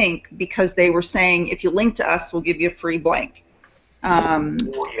 we think, because they were saying, if you link to us, we'll give you a free blank.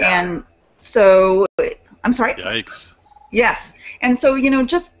 And so, I'm sorry? Yikes. Yes. And so,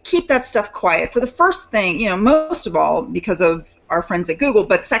 just keep that stuff quiet. For the first thing, most of all, because of our friends at Google,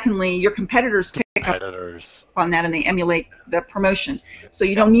 but secondly, your competitors pick up on that and they emulate the promotion. So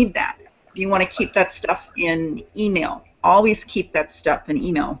you don't need that. You want to keep that stuff in email. Always keep that stuff in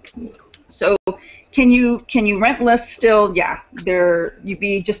email. So can you rent lists still? Yeah, you'd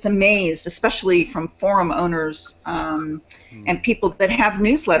be just amazed, especially from forum owners and people that have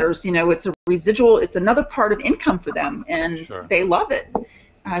newsletters. You know, it's a residual, it's another part of income for them, and they love it.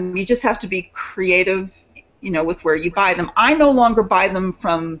 You just have to be creative, you know, with where you buy them. I no longer buy them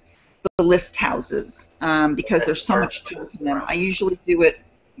from the list houses because there's so much junk in them. I usually do it,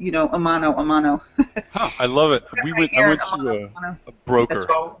 you know, a mano. I love it. I went to a broker.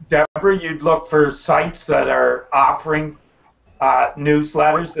 So, Deborah, you'd look for sites that are offering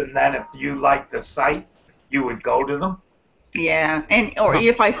newsletters, and then if you like the site, you would go to them? Yeah, or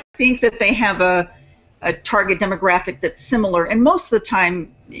if I think that they have a target demographic that's similar, and most of the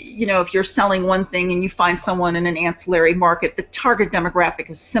time, you know, if you're selling one thing and you find someone in an ancillary market, the target demographic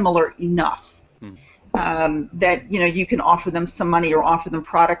is similar enough. That, you know, you can offer them some money or offer them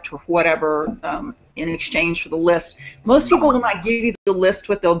product or whatever in exchange for the list. Most people will not give you the list.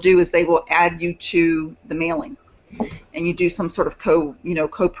 What they'll do is they will add you to the mailing, and you do some sort of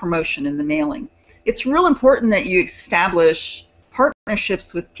co-promotion in the mailing. It's real important that you establish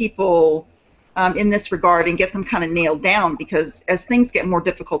partnerships with people in this regard and get them kind of nailed down, because as things get more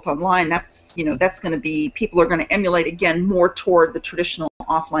difficult online, that's going to be, people are going to emulate again more toward the traditional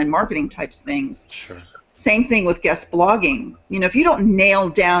offline marketing types things. Sure. Same thing with guest blogging. You know, if you don't nail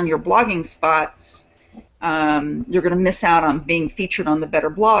down your blogging spots, you're going to miss out on being featured on the better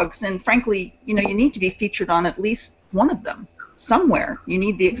blogs. And frankly, you know, you need to be featured on at least one of them somewhere. You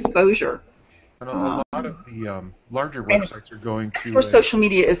need the exposure. And a lot of the larger websites are going to. That's where social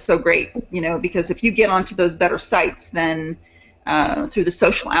media is so great, you know, because if you get onto those better sites, then through the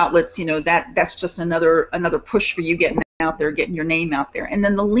social outlets, you know, that's just another push for you getting out there, getting your name out there, and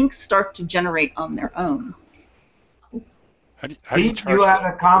then the links start to generate on their own. How do you charge you had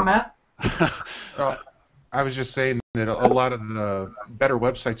a comment? I was just saying that a lot of the better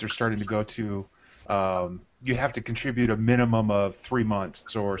websites are starting to go to. You have to contribute a minimum of 3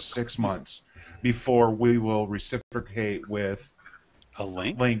 months or 6 months before we will reciprocate with a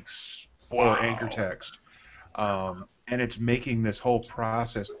link, links or anchor text, and it's making this whole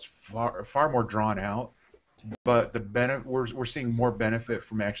process far more drawn out. But we're seeing more benefit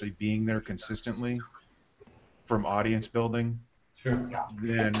from actually being there consistently, from audience building,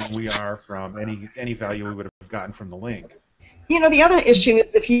 than we are from any value we would have gotten from the link. You know, the other issue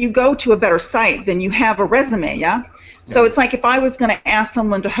is if you go to a better site, then you have a resume, yeah? So it's like if I was going to ask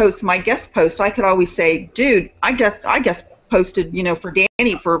someone to host my guest post, I could always say, dude, I guest posted, you know, for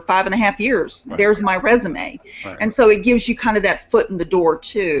Danny for 5.5 years. Right. There's my resume. Right. And so it gives you kind of that foot in the door,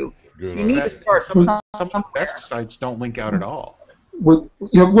 too. Good. You need to start somewhere. Some of the best sites don't link out at all.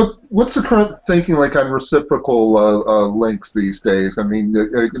 What's the current thinking like on reciprocal links these days? I mean,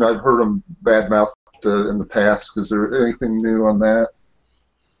 you know, I've heard them badmouthed in the past. Is there anything new on that?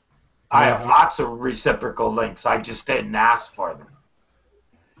 I have lots of reciprocal links. I just didn't ask for them.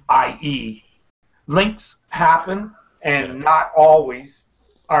 i.e., links happen, and not always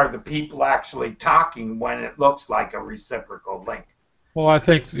are the people actually talking when it looks like a reciprocal link. Well, I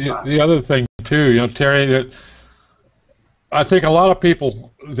think the other thing too, you know, Terry, that I think a lot of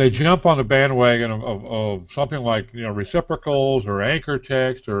people, they jump on the bandwagon of something like, you know, reciprocals or anchor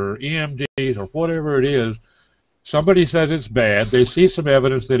text or EMDs or whatever it is. Somebody says it's bad. They see some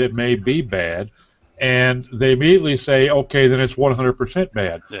evidence that it may be bad, and they immediately say, okay, then it's 100%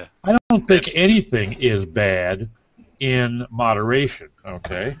 bad. Yeah. I don't think anything is bad in moderation,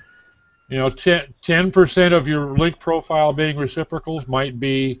 okay? You know, 10% of your link profile being reciprocals might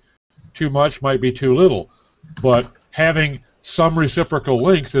be too much, might be too little. But having some reciprocal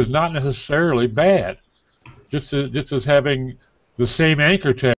links is not necessarily bad. Just as having the same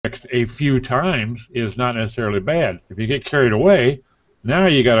anchor text a few times is not necessarily bad. If you get carried away, now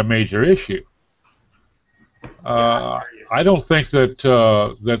you got a major issue. I don't think that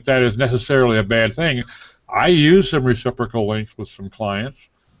that is necessarily a bad thing. I use some reciprocal links with some clients,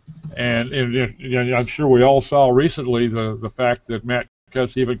 and I'm sure we all saw recently the fact that Matt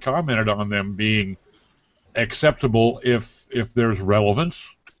Cutts even commented on them being acceptable if there's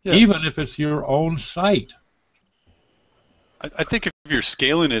relevance, even if it's your own site. I think if you're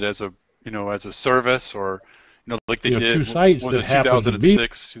scaling it as a service, or like they did two sites was that it happen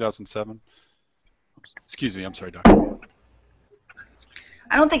 2006, 2007. Excuse me, I'm sorry, Doctor.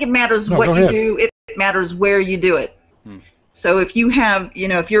 I don't think it matters what you do. It matters where you do it. So if you have,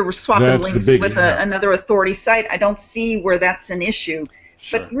 if you're swapping links with another authority site, I don't see where that's an issue.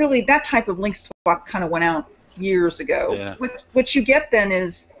 Sure. But really, that type of link swap kind of went out years ago. Yeah. What you get then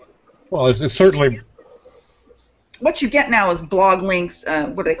is... Well, it's certainly... what you get now is blog links,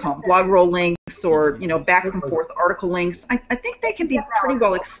 what do they call them, blog roll links, or back and forth article links. I think they can be pretty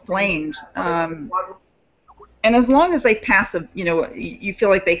well explained, and as long as they pass you feel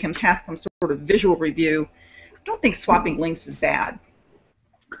like they can pass some sort of visual review, I don't think swapping links is bad.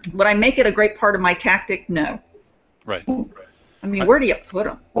 Would I make it a great part of my tactic? No. Right. I mean, where do you put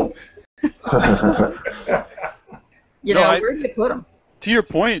them? Where do you put them? To your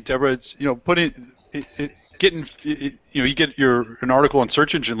point, Deborah, it's putting you get an article on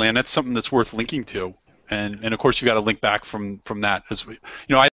search engine land. That's something that's worth linking to, and of course you got to link back from that as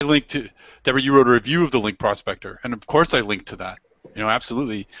I linked to Deborah. You wrote a review of the Link Prospector, and of course I linked to that.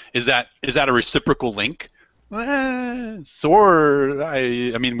 Absolutely. Is that a reciprocal link? Sort.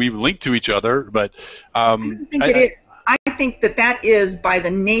 I mean, we link to each other, but I think that is by the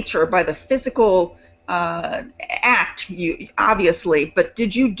nature, by the physical act, obviously, but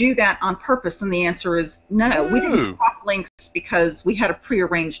did you do that on purpose? And the answer is no. We didn't swap links because we had a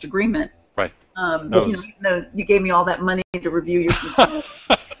prearranged agreement. Right. Even though you gave me all that money to review your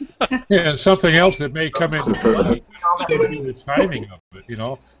Yeah, and something else that may come into play is the timing of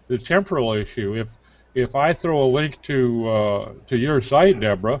it, the temporal issue. If I throw a link to your site,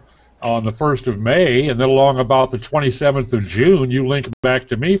 Deborah, on the 1st of May, and then along about the 27th of June, you link back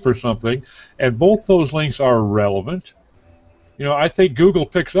to me for something, and both those links are relevant. I think Google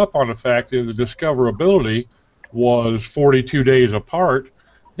picks up on the fact that the discoverability was 42 days apart.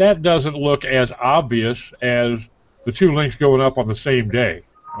 That doesn't look as obvious as the two links going up on the same day.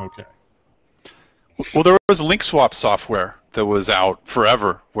 Okay. Well, there was link swap software that was out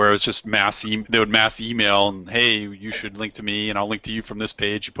forever, where it was just they would mass email and, hey, you should link to me, and I'll link to you from this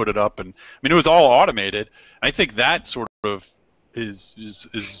page. You put it up, and I mean, it was all automated. I think that sort of is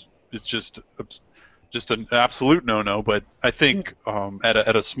just an absolute no-no. But I think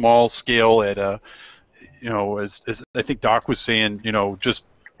at a small scale, as I think Doc was saying, just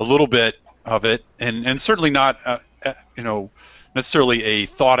a little bit of it, and certainly not necessarily a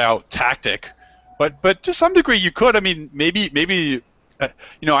thought-out tactic. But to some degree you could. I mean, maybe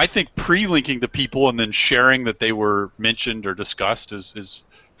I think pre-linking to people and then sharing that they were mentioned or discussed is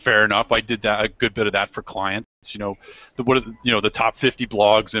fair enough. I did that a good bit of that for clients. The top 50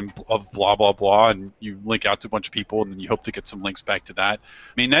 blogs of blah blah blah, and you link out to a bunch of people, and then you hope to get some links back to that.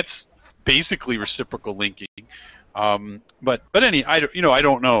 I mean, that's basically reciprocal linking. But I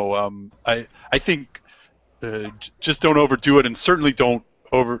don't know. I think just don't overdo it, and certainly don't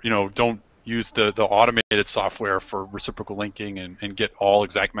use the automated software for reciprocal linking and get all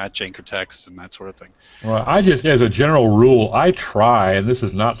exact match anchor text and that sort of thing. Well, I just, as a general rule, I try, and this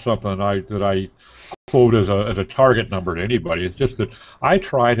is not something that I quote as a target number to anybody. It's just that I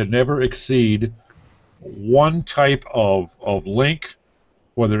try to never exceed one type of link,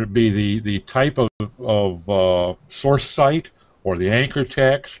 whether it be the type of source site or the anchor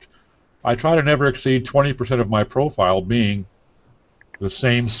text. I try to never exceed 20% of my profile being the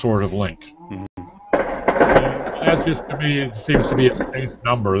same sort of link. Mm-hmm. That just, to me, it seems to be a safe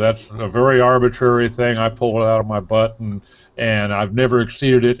number. That's a very arbitrary thing. I pull it out of my butt, and I've never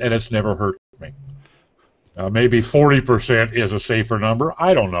exceeded it, and it's never hurt me. Maybe 40% is a safer number.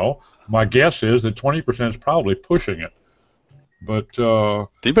 I don't know. My guess is that 20% is probably pushing it. But did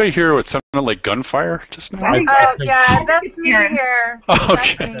anybody hear what sounded like gunfire just now? Yeah, that's me here.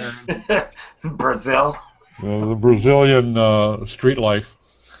 Okay. That's me. Brazil. The Brazilian street life.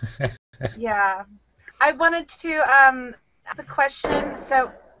 Yeah. I wanted to ask a question.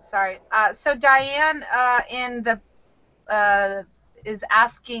 So, sorry. So Diane is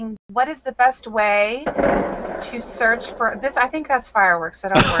asking, what is the best way to search for this? I think that's fireworks. I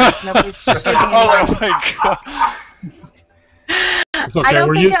don't worry. Nobody's shooting. Oh my God. Okay, I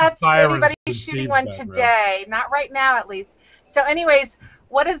don't think that's anybody shooting one today. Not right now, at least. So anyways,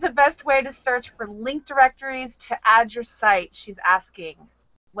 what is the best way to search for link directories to add your site? She's asking.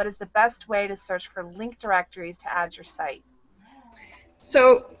 What is the best way to search for link directories to add your site?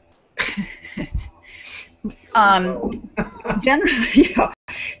 So,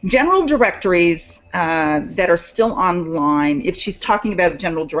 general directories that are still online, if she's talking about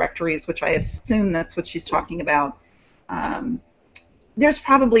general directories, which I assume that's what she's talking about, there's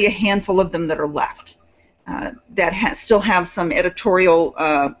probably a handful of them that are left that still have some editorial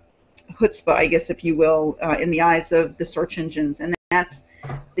chutzpah, I guess, if you will, in the eyes of the search engines, and that's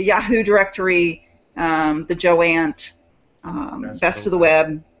the Yahoo directory, the Joant, Best of the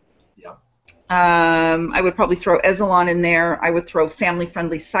Web. Yeah. I would probably throw Ezelon in there. I would throw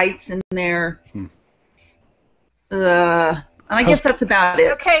family-friendly sites in there. And I guess that's about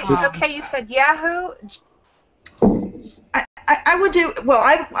it. Okay, okay, you said Yahoo. I would do, well,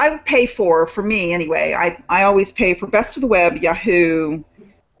 I would pay for me anyway, I always pay for Best of the Web, Yahoo,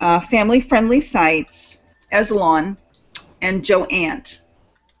 Family Friendly Sites, Ezelon, and Joe Ant.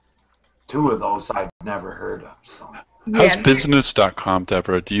 2 of those I've never heard of. So. How's business.com,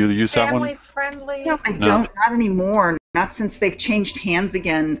 Deborah? Do you use that one? Family friendly? No, I don't. Not anymore. Not since they've changed hands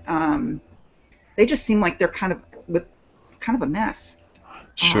again. They just seem like they're kind of a mess.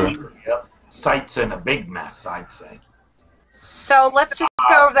 Sure. Yep. Site's in a big mess, I'd say. So let's just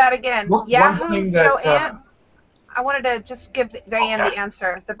go over that again. Yahoo, that, Joanne. I wanted to just give Diane the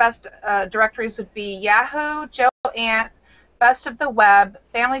answer. The best directories would be Yahoo, Joanne, Best of the Web,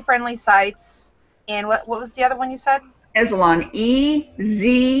 Family Friendly Sites, and what was the other one you said? Ezelon.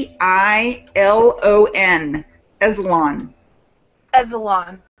 Ezilon. Ezelon.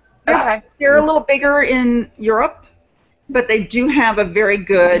 Ezelon. Okay. They're a little bigger in Europe, but they do have a very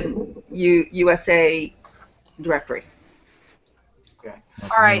good USA directory. Okay.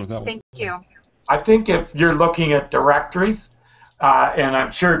 All right. Thank you. I think if you're looking at directories, and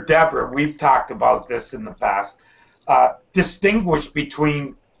I'm sure, Deborah, we've talked about this in the past, distinguish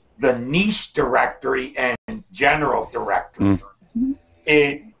between the niche directory and general directory.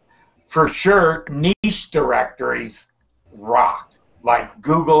 For sure, niche directories rock. Like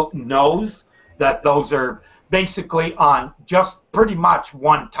Google knows that those are basically on just pretty much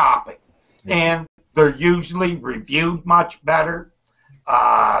one topic. And they're usually reviewed much better.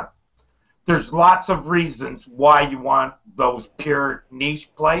 There's lots of reasons why you want those pure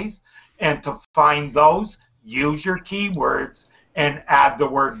niche plays. And to find those, use your keywords and add the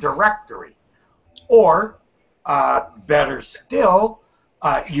word directory. Or, better still,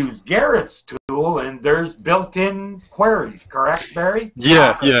 use Garrett's tool, and there's built-in queries, correct, Barry?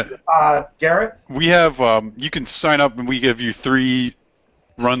 Yeah, yeah. Garrett? We have, you can sign up and we give you 3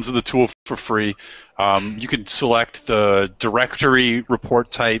 runs of the tool for free. You can select the directory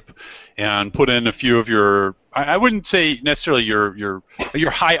report type and put in a few of your, I wouldn't say necessarily your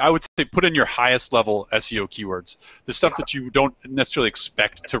high, I would say put in your highest level SEO keywords. The stuff that you don't necessarily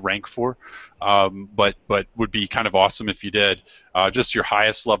expect to rank for, but would be kind of awesome if you did. Just your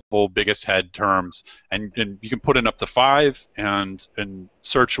highest level, biggest head terms, and you can put in up to 5 and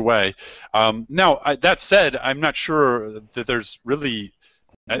search away. Now, that said, I'm not sure that there's really,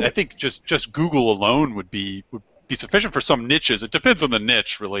 I think just Google alone would be sufficient for some niches. It depends on the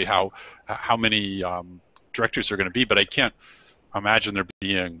niche, really, how many directories are going to be, but I can't imagine there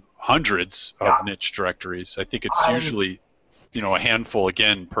being hundreds of niche directories. I think it's usually, a handful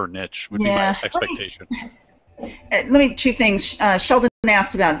again per niche would be my expectation. Let me 2 things. Sheldon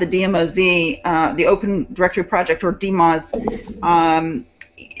asked about the DMOZ, the Open Directory Project, or DMOZ.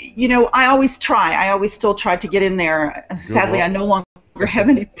 I always try. I always still try to get in there. Sadly, I no longer have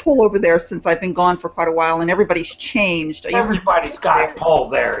any pull over there since I've been gone for quite a while, and everybody's changed. Everybody's got pull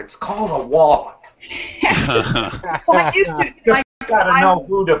there. It's called a wallet. Well, I used to. Just got to know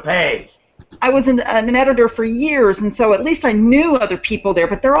who to pay. I was an editor for years, and so at least I knew other people there,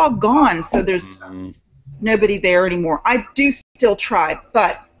 but they're all gone, so there's nobody there anymore. I do still try,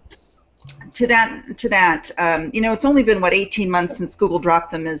 but to that, it's only been 18 months since Google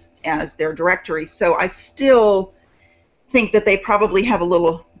dropped them as their directory, so I still think that they probably have a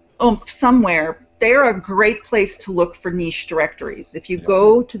little oomph somewhere. They're a great place to look for niche directories. If you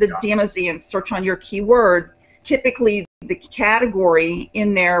go to the DMOZ and search on your keyword, typically the category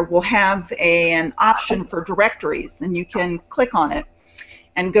in there will have an option for directories, and you can click on it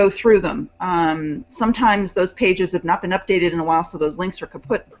and go through them. Sometimes those pages have not been updated in a while, so those links are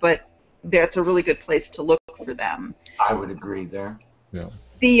kaput, but that's a really good place to look for them. I would agree there. Yeah.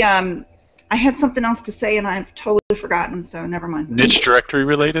 I had something else to say, and I've totally forgotten, so never mind. Niche directory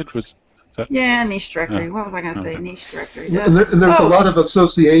related? Was that? Yeah, niche directory. What was I going to say? Niche directory. And there's a lot of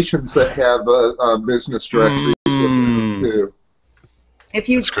associations that have business directories with them, too. If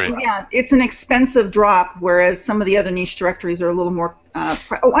you, yeah, it's an expensive drop, whereas some of the other niche directories are a little more. Oh,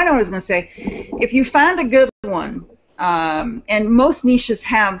 I know what I was going to say. If you find a good one, and most niches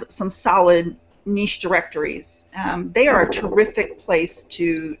have some solid niche directories, they are a terrific place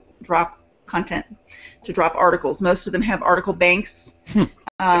to drop content, to drop articles. Most of them have article banks.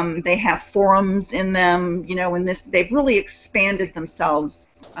 They have forums in them, and they've really expanded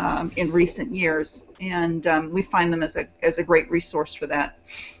themselves in recent years, and we find them as a great resource for that.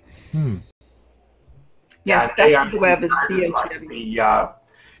 Yes, Best of the Web is BOTW.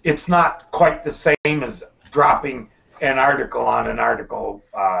 It's not quite the same as dropping an article on an article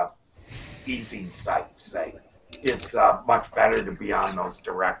easy site, say. It's much better to be on those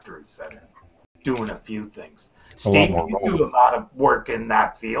directories that are doing a few things. Steve, you do a lot of work in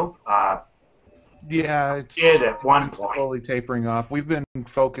that field. Yeah, it's did at one point. slowly tapering off. We've been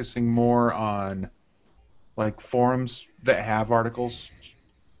focusing more on like forums that have articles,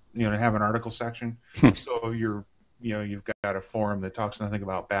 have an article section. So you've got a forum that talks nothing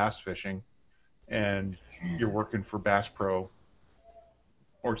about bass fishing, and you're working for Bass Pro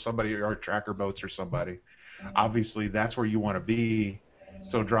or somebody, or Tracker Boats or somebody. Obviously, that's where you want to be.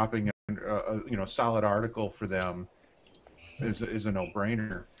 So dropping a solid article for them is a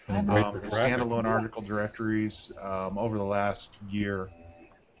no-brainer. The standalone article directories over the last year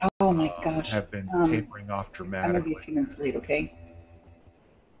Oh my gosh. have been tapering off I'm dramatically. going to be a few minutes late, okay?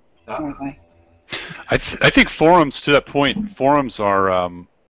 Bye. I think forums, to that point, forums are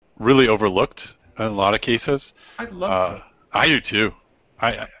really overlooked in a lot of cases. I love them. I do too.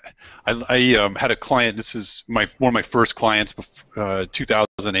 I had a client. This is one of my first clients,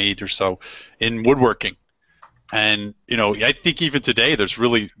 2008 or so, in woodworking. And I think even today there's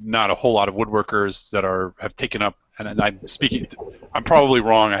really not a whole lot of woodworkers that have taken up. And I'm probably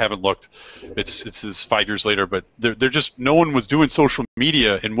wrong. I haven't looked. It's 5 years later, but they're just, no one was doing social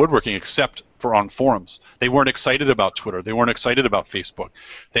media in woodworking except for on forums. They weren't excited about Twitter. They weren't excited about Facebook.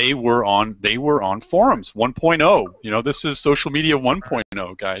 They were on forums 1.0. This is social media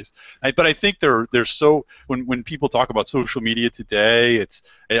 1.0, guys. But I think they're so, when people talk about social media today,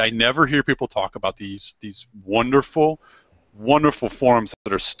 I never hear people talk about these wonderful forums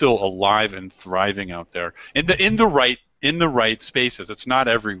that are still alive and thriving out there in the right spaces. It's not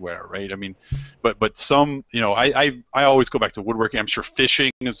everywhere, right? I mean, but some, I always go back to woodworking. I'm sure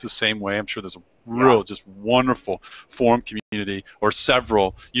fishing is the same way. I'm sure there's a real just wonderful forum community, or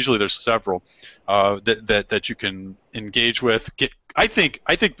several. Usually there's several that you can engage with. I think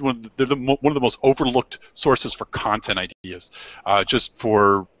they're one of the most overlooked sources for content ideas, just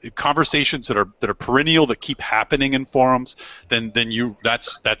for conversations that are perennial, that keep happening in forums. Then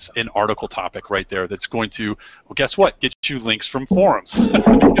that's an article topic right there. That's going to, well, guess what? Get you links from forums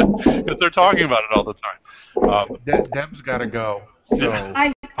because they're talking about it all the time. Deb's got to go. So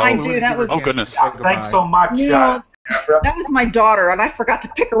I do. That was. Oh goodness! Thanks so much. That was my daughter, and I forgot to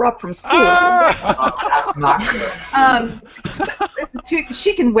pick her up from school. That's not good.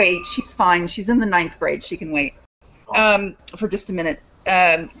 She can wait. She's fine. She's in the 9th grade. She can wait for just a minute.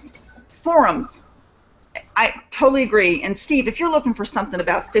 Forums. I totally agree. And Steve, if you're looking for something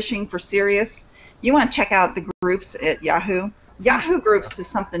about fishing for serious, you want to check out the groups at Yahoo. Yahoo groups is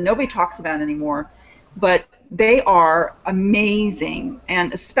something nobody talks about anymore, but they are amazing,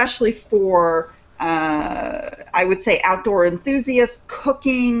 and especially for I would say outdoor enthusiasts,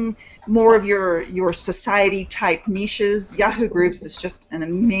 cooking, more of your society type niches. Yahoo Groups is just an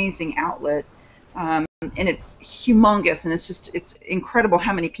amazing outlet, and it's humongous, and it's incredible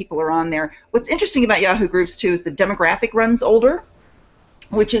how many people are on there. What's interesting about Yahoo Groups too is the demographic runs older,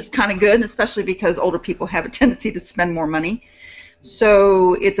 which is kind of good, especially because older people have a tendency to spend more money.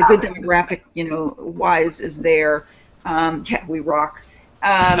 So it's a good demographic, wise is there. Yeah, we rock.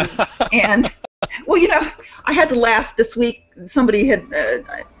 And well, I had to laugh this week. Somebody had,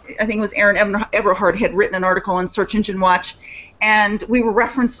 I think it was Aaron Eberhard, had written an article on Search Engine Watch, and we were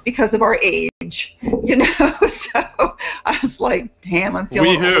referenced because of our age, So I was like, damn, I'm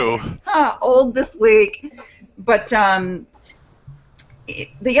feeling old this week. But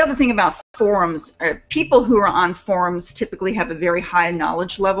the other thing about forums, people who are on forums typically have a very high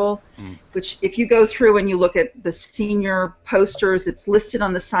knowledge level, which if you go through and you look at the senior posters, it's listed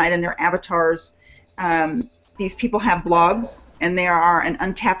on the side in their avatars. These people have blogs, and they are an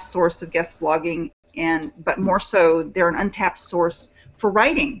untapped source of guest blogging, but more so, they're an untapped source for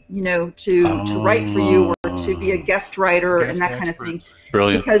writing, to write for you, or to be a guest writer and that kind of thing.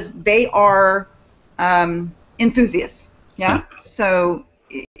 Brilliant. Because they are enthusiasts. Yeah, so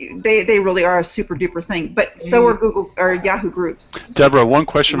they really are a super duper thing. But so are Google or Yahoo Groups. So Deborah, one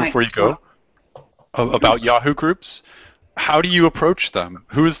question before you go about Yahoo Groups. How do you approach them?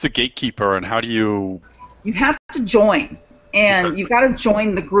 Who is the gatekeeper, and how do you? You have to join, and you've got to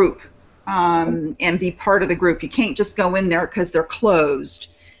join the group and be part of the group. You can't just go in there because they're closed.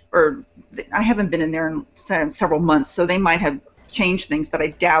 Or I haven't been in there in several months, so they might have changed things, but I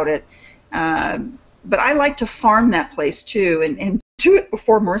doubt it. But I like to farm that place too, and do it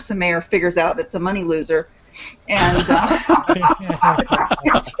before Marissa Mayer figures out it's a money loser, and takes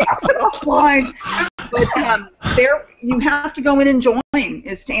it offline. But there, you have to go in and join,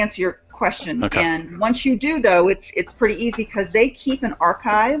 is to answer your question. Okay. And once you do, though, it's pretty easy because they keep an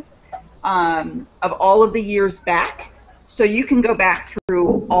archive of all of the years back, so you can go back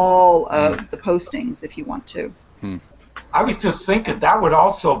through all of the postings if you want to. I was just thinking that would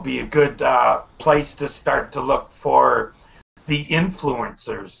also be a good place to start to look for the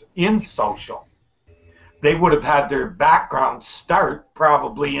influencers in social. they would have had their background start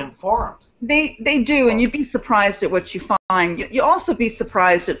probably in forums. They do, and you'd be surprised at what you find. You'll also be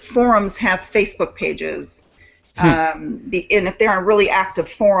surprised at forums have Facebook pages. And if they're a really active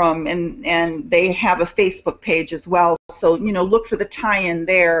forum, and they have a Facebook page as well, so look for the tie-in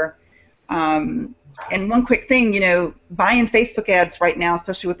there. And one quick thing, buying Facebook ads right now,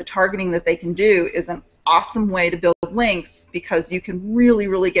 especially with the targeting that they can do, is an awesome way to build links, because you can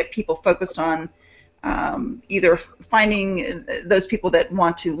really get people focused on either finding those people that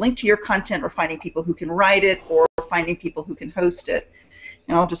want to link to your content, or finding people who can write it, or finding people who can host it.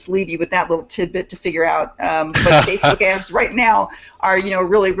 And I'll just leave you with that little tidbit to figure out. But Facebook ads right now are,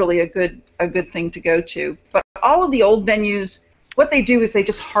 really a good thing to go to. But all of the old venues, what they do is they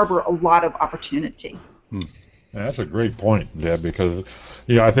just harbor a lot of opportunity. That's a great point, Deb, because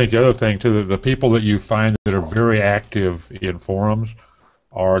I think the other thing too, the people that you find that are very active in forums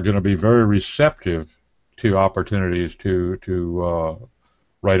are going to be very receptive to opportunities to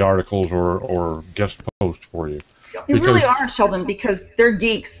write articles or guest posts for you. They really are, Sheldon, because they're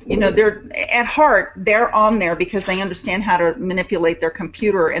geeks. They're at heart, they're on there because they understand how to manipulate their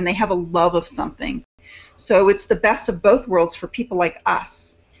computer, and they have a love of something. So it's the best of both worlds for people like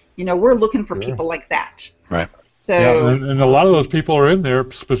us. We're looking for people like that. Right. So and a lot of those people are in there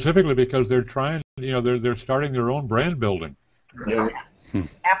specifically because they're trying. They're starting their own brand building. Yeah.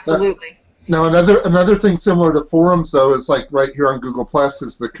 Absolutely. Now another thing similar to forums, though, is like right here on Google Plus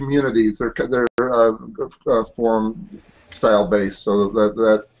is the communities. They're forum style based, so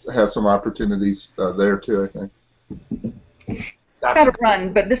that has some opportunities there too, I think. Got to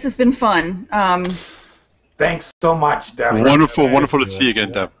run, but this has been fun. Thanks so much, Deb. Wonderful to see you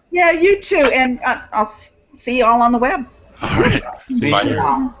again, Deb. Yeah, you too, and I'll see you all on the web. All right. Bye.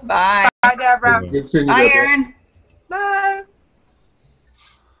 Bye. Bye, Deborah. Bye, Aaron. Bye.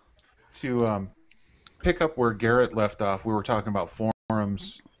 To pick up where Garrett left off, we were talking about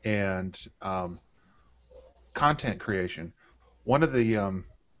forums and content creation. One of the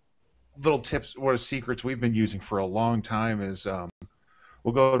little tips or secrets we've been using for a long time is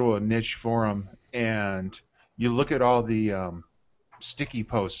we'll go to a niche forum and you look at all the sticky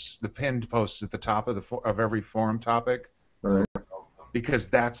posts, the pinned posts at the top of every forum topic, Right. because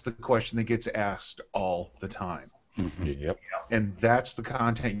that's the question that gets asked all the time. Yep. And that's the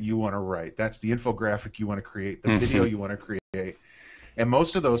content you want to write. That's the infographic you want to create, the video you want to create. And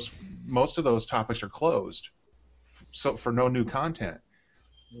most of those topics are closed, so for no new content.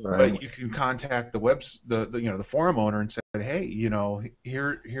 Right. But you can contact the forum owner and say, hey,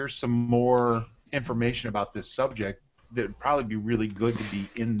 here's some more information about this subject that would probably be really good to be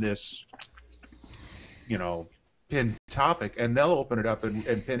in this, pinned topic, and they'll open it up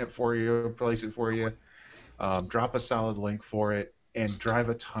and pin it for you, place it for you. Drop a solid link for it, and drive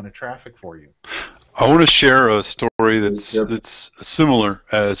a ton of traffic for you. I want to share a story that's similar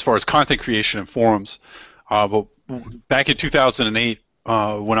as far as content creation and forums. But back in 2008,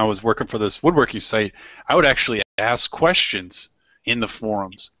 when I was working for this woodworking site, I would actually ask questions in the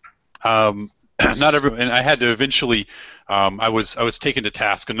forums. And I had to eventually. I was taken to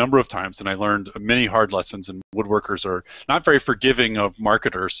task a number of times, and I learned many hard lessons. And woodworkers are not very forgiving of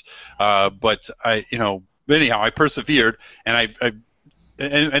marketers, but anyhow, I persevered, and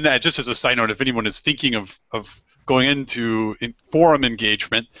and that, just as a side note, if anyone is thinking of going into forum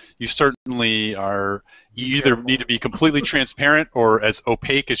engagement, you certainly are. You either need to be completely transparent or as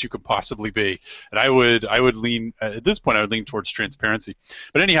opaque as you could possibly be. And I would lean at this point. I would lean towards transparency.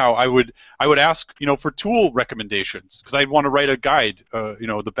 But anyhow, I would ask for tool recommendations, because I'd want to write a guide.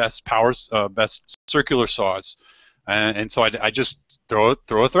 The best best circular saws. And so I just throw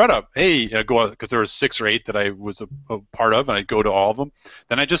a thread up. Hey, go because there were 6 or 8 that I was a part of, and I'd go to all of them.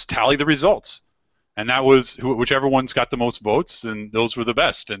 Then I just tally the results, and that was whichever one's got the most votes, and those were the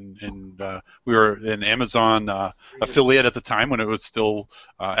best. And we were an Amazon affiliate at the time when it was still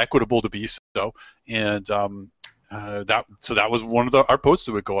equitable to be so. And that was one of our posts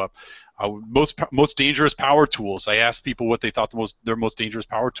that would go up. Most dangerous power tools. I asked people what they thought their most dangerous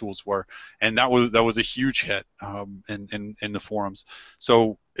power tools were, and that was a huge hit in the forums.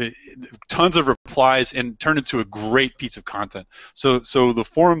 So tons of replies, and turned into a great piece of content. So the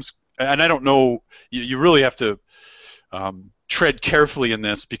forums, and I don't know, you really have to tread carefully in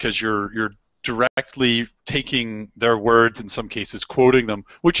this, because you're directly taking their words, in some cases quoting them,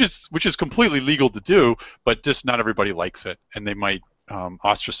 which is completely legal to do, but just not everybody likes it, and they might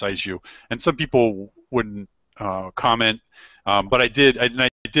ostracize you. And some people wouldn't comment, but I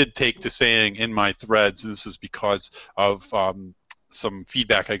did take to saying in my threads, and this is because of some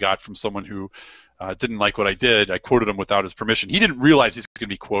feedback I got from someone who didn't like what I did. I quoted him without his permission. He didn't realize he's going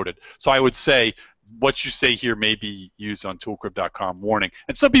to be quoted. So I would say, what you say here may be used on toolcrib.com warning.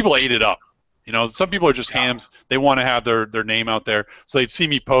 And some people ate it up. You know, some people are just hams. They want to have their name out there. So they'd see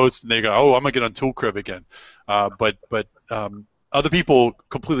me post and they go, oh, I'm going to get on Toolcrib again. But other people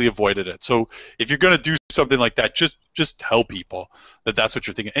completely avoided it. So if you're going to do something like that, just tell people that that's what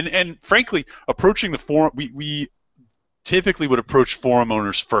you're thinking. And frankly, approaching the forum, we typically would approach forum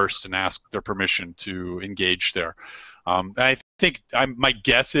owners first and ask their permission to engage there. And I think my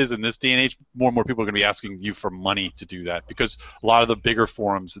guess is in this day and age, more and more people are going to be asking you for money to do that, because a lot of the bigger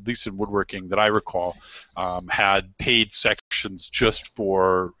forums, at least in woodworking that I recall, had paid sections just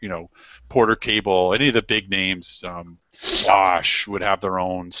for, you know, Porter Cable, any of the big names. Bosch would have their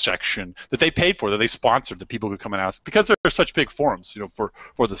own section that they paid for, that they sponsored, that people could come and ask, because they're such big forums, you know,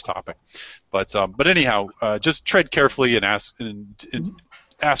 for this topic. But anyhow, just tread carefully and ask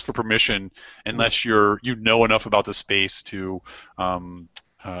for permission, unless you know enough about the space to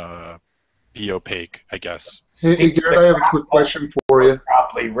be opaque, I guess. Hey, Garrett, I have a quick question for you.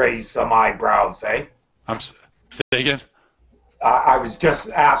 Probably raise some eyebrows, eh? Say again? I was just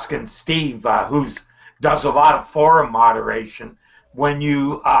asking Steve, does a lot of forum moderation, when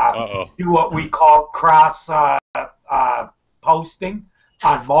you do what we call cross posting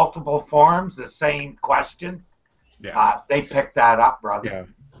on multiple forums, the same question. Yeah. They pick that up, brother.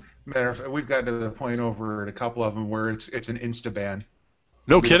 Yeah. Matter of fact, we've gotten to the point over at a couple of them where it's an insta ban.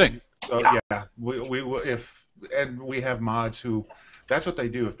 No kidding. So yeah, we have mods who, that's what they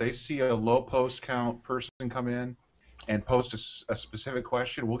do. If they see a low post count person come in and post a specific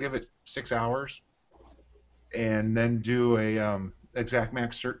question, we'll give it 6 hours, and then do a exact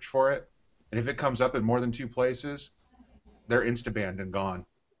max search for it. And if it comes up in more than 2 places, they're insta banned and gone.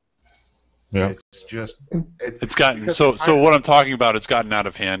 Yeah. It's just it's gotten so what I'm talking about, it's gotten out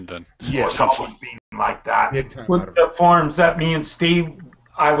of hand then. Yeah, it's always been like that. The forums that me and Steve,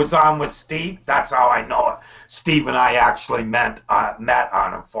 I was on with Steve, that's how I know it. Steve and I actually met on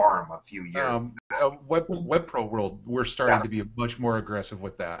a forum a few years ago. Web Pro World, we're starting to be much more aggressive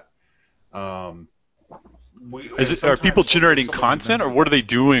with that. Are people generating content, or what are they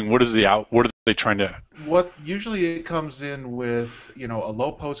doing? What are they trying to? What usually it comes in with, you know, a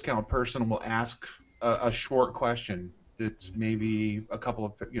low post count person will ask a short question that's maybe a couple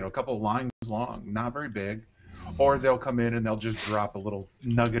of lines long, not very big, or they'll come in and they'll just drop a little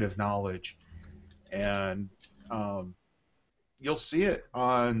nugget of knowledge, and you'll see it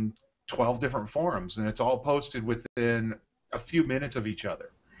on 12 different forums, and it's all posted within a few minutes of each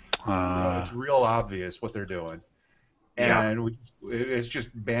other. It's real obvious what they're doing, and it's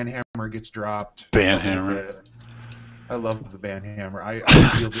just banhammer gets dropped. Banhammer. I love the banhammer. I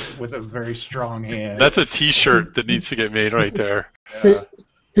wield it with a very strong hand. That's a T-shirt that needs to get made right there.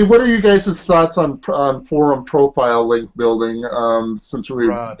 Hey, what are you guys' thoughts on forum profile link building? Since we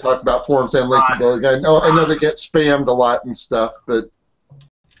talked about forums and link building, I know they get spammed a lot and stuff, but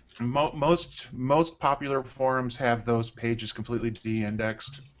most popular forums have those pages completely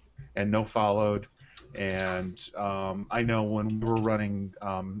de-indexed and no followed. And I know when we were running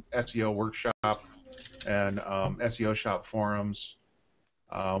SEO workshop and SEO shop forums,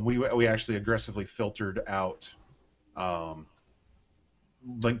 we actually aggressively filtered out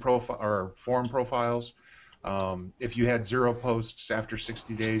link profile or forum profiles. If you had 0 posts after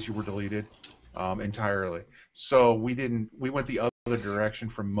 60 days, you were deleted entirely. So we went the other direction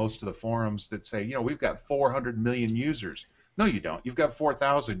from most of the forums that say, you know, we've got 400 million users. No, you don't. You've got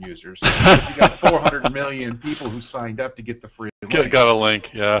 4,000 users. But you've got 400 million people who signed up to get the free link. Got a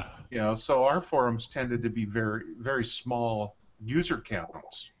link, yeah. You know, so our forums tended to be very, very small user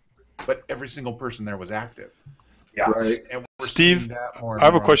counts, but every single person there was active. Yeah. Right. And Steve, I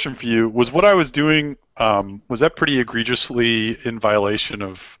have a question for you. Was what I was doing, was that pretty egregiously in violation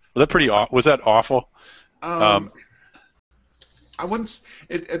of? Was that awful? I wouldn't.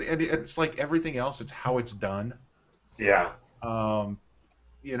 It's like everything else. It's how it's done. Yeah.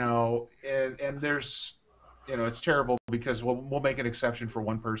 You know, and there's, you know, it's terrible because we'll make an exception for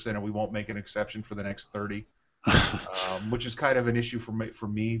one person and we won't make an exception for the next 30, which is kind of an issue for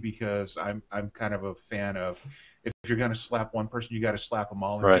me because I'm kind of a fan of, if you're going to slap one person, you got to slap them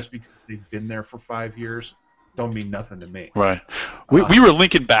all. And just because they've been there for 5 years don't mean nothing to me. Right. We were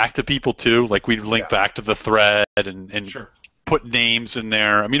linking back to people too. Like we'd link back to the thread and put names in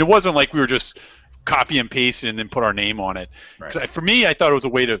there. I mean, it wasn't like we were just copy and paste and then put our name on it. Right. For me, I thought it was a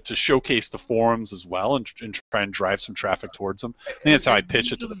way to showcase the forums as well and try and drive some traffic towards them. I think that's how I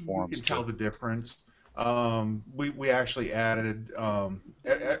pitch it to the forums. You can tell the difference. We actually added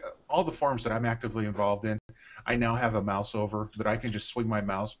all the forums that I'm actively involved in. I now have a mouse over that I can just swing my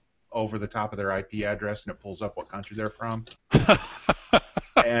mouse over the top of their IP address and it pulls up what country they're from.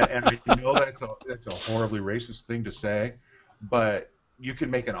 and I know that's a horribly racist thing to say, but you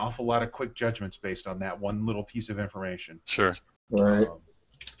can make an awful lot of quick judgments based on that one little piece of information. Sure. Right.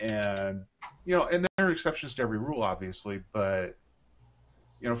 And and there are exceptions to every rule, obviously, but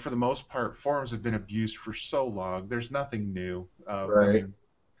for the most part, forums have been abused for so long. There's nothing new. Right.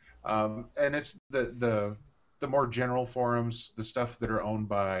 And it's the more general forums, the stuff that are owned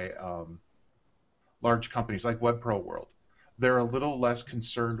by large companies like WebPro World. They're a little less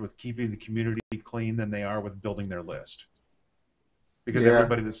concerned with keeping the community clean than they are with building their list. Because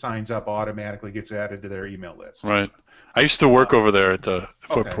everybody that signs up automatically gets added to their email list. Right. I used to work over there at the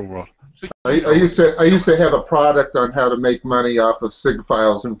WebPro World. So, I used to have a product on how to make money off of SIG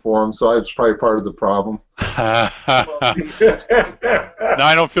files and forums, so I was probably part of the problem. Now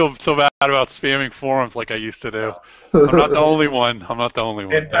I don't feel so bad about spamming forums like I used to do. I'm not the only one. I'm not the only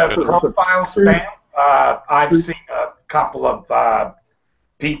one. In profile spam, I've seen a couple of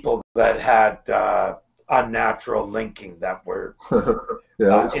people that had unnatural linking that were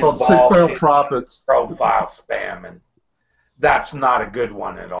it's called SIG file profits. Profile spam, and that's not a good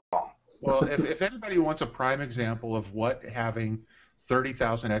one at all. Well, if anybody wants a prime example of what having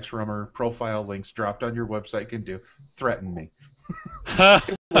 30,000 XRummer profile links dropped on your website can do, threaten me. I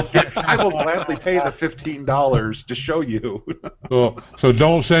will gladly pay the $15 to show you. So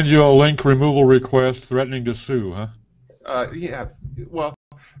don't send you a link removal request threatening to sue, huh? Yeah, well,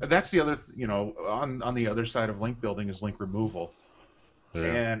 that's the other, on the other side of link building is link removal. Yeah.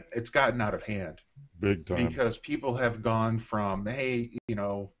 And it's gotten out of hand. Big time. Because people have gone from, hey,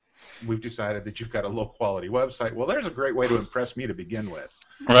 we've decided that you've got a low-quality website. Well, there's a great way to impress me to begin with.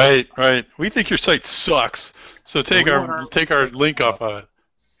 Right, right. We think your site sucks, so take our link off of it.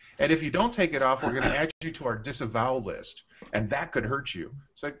 And if you don't take it off, we're going to add you to our disavow list, and that could hurt you.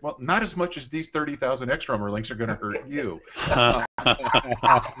 It's like, well, not as much as these 30,000 XRummer links are going to hurt you.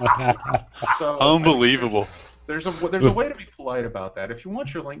 So, unbelievable. There's a way to be polite about that. If you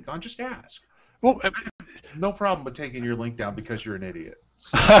want your link gone, just ask. Well, no problem with taking your link down because you're an idiot.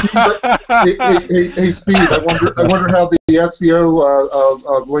 Hey, Steve, I wonder how the SEO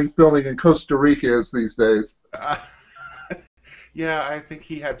of link building in Costa Rica is these days. Yeah, I think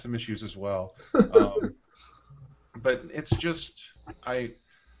he had some issues as well. But it's just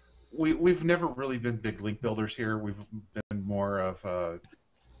we've never really been big link builders here. We've been more of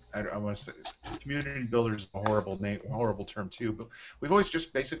I want to say community builder is a horrible term too, but we've always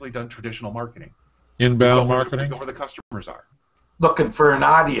just basically done traditional marketing. Inbound marketing? We go where the customers are. Looking for an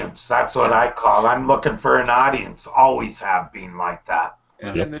audience. That's what I call it. I'm looking for an audience. Always have been like that.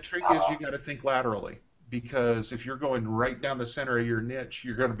 And the trick is you got to think laterally, because if you're going right down the center of your niche,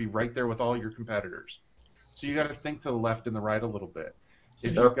 you're going to be right there with all your competitors. So you got to think to the left and the right a little bit.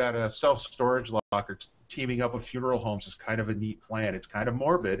 If you've got a self-storage locker, teaming up with funeral homes is kind of a neat plan. It's kind of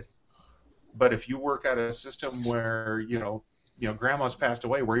morbid, but if you work out a system where grandma's passed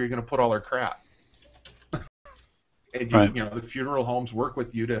away, where are you going to put all her crap? And the funeral homes work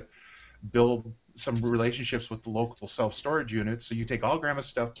with you to build some relationships with the local self-storage units. So you take all grandma's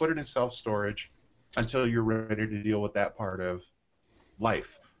stuff, put it in self-storage until you're ready to deal with that part of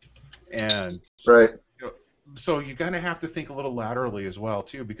life. And so you're going to have to think a little laterally as well,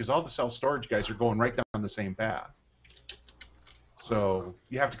 too, because all the self-storage guys are going right down the same path. So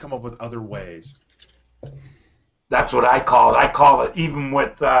you have to come up with other ways. That's what I call it. I call it even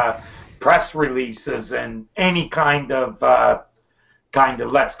with press releases and any kind of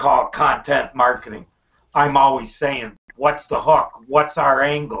let's call it content marketing. I'm always saying, what's the hook? What's our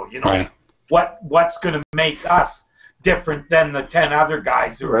angle? What's going to make us different than the 10 other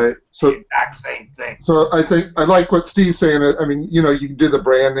guys who are the exact same thing. So I think I like what Steve's saying. I mean, you can do the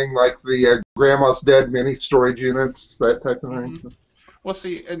branding like the Grandma's Dead mini storage units, that type of thing. Mm-hmm. Well,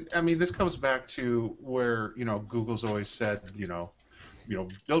 see, and I mean, this comes back to where Google's always said,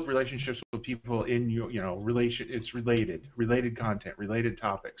 build relationships with people in it's related content, related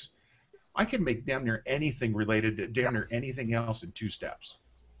topics. I can make damn near anything related to damn near anything else in 2 steps.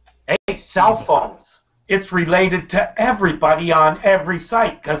 Hey, cell phones. It's related to everybody on every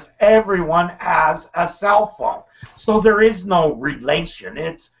site because everyone has a cell phone. So there is no relation.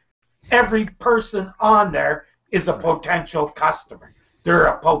 It's every person on there is a potential customer. They're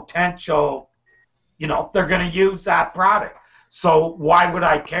a potential, they're going to use that product. So why would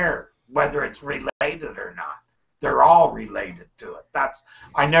I care whether it's related or not? They're all related to it.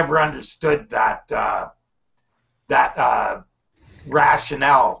 I never understood that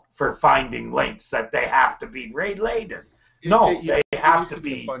rationale for finding links that they have to be related. No, they have to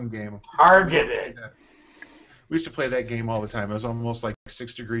be targeted. We used to play that game all the time. It was almost like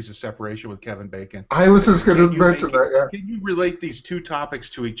 6 degrees of separation with Kevin Bacon. I was just going to mention that. Yeah. Can you relate these two topics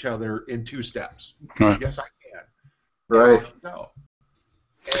to each other in 2 steps? Right. Yes, I can. Right. No.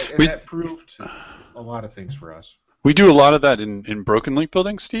 And that proved a lot of things for us. We do a lot of that in broken link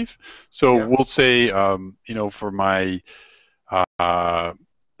building, Steve. So Yeah. we'll say, you know, for my, well,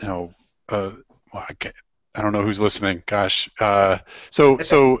 I don't know who's listening. Gosh.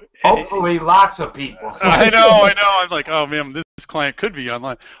 So Hopefully lots of people. I know. I'm like, oh man, this client could be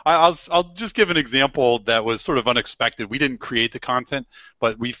online. I'll just give an example that was sort of unexpected. We didn't create the content,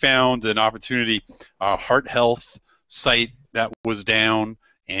 but we found an opportunity, heart health site that was down,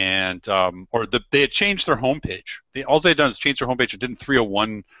 and they had changed their homepage. All they had done is change their homepage. It didn't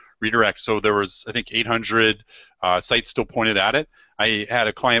 301 redirect, so there was, I think, 800 sites still pointed at it. I had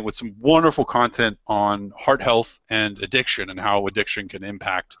a client with some wonderful content on heart health and addiction and how addiction can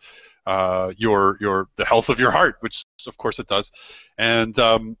impact the health of your heart, which of course it does. And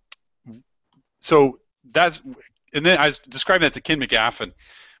so and then I was describing that to Ken McGaffin.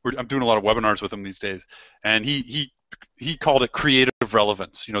 I'm doing a lot of webinars with him these days, and he called it creative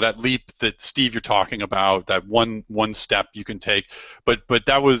relevance. You know, that leap that Steve you're talking about, that one step you can take. But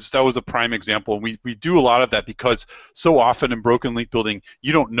that was a prime example, and we do a lot of that because so often in broken link building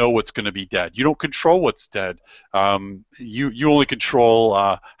you don't know what's going to be dead. You don't control what's dead. You only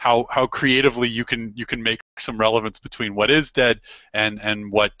control how creatively you can make some relevance between what is dead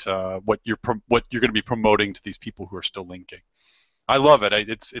and what you're going to be promoting to these people who are still linking. I love it. I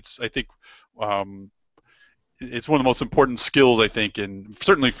think it's one of the most important skills, I think, and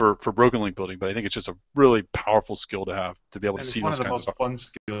certainly for broken link building. But I think it's just a really powerful skill to have, to be able to see those kinds of stuff. It's one of the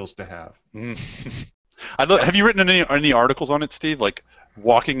most fun skills to have. Have you written any articles on it, Steve? Like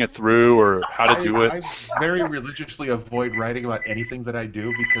walking it through or how to do it? I very religiously avoid writing about anything that I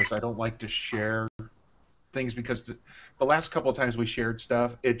do because I don't like to share things, because the last couple of times we shared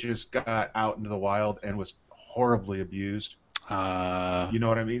stuff, it just got out into the wild and was horribly abused. You know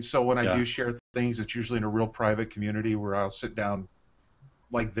what I mean? So when I do share things, it's usually in a real private community where I'll sit down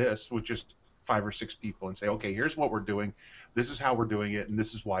like this with just 5 or 6 people and say, okay, here's what we're doing. This is how we're doing it, and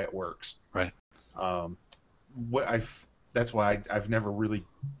this is why it works. Right. That's why I've never really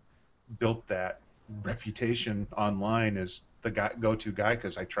built that reputation online as the go-to guy,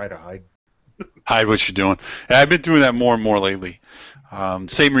 because I try to hide what you're doing. And I've been doing that more and more lately.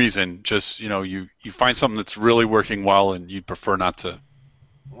 Same reason, just you find something that's really working well and you'd prefer not to.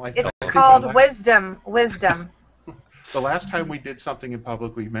 It's called wisdom. The last time we did something in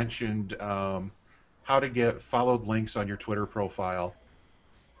public, we mentioned how to get followed links on your Twitter profile,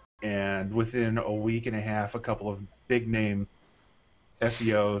 and within a week and a half, a couple of big name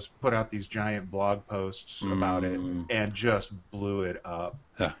SEOs put out these giant blog posts about it and just blew it up.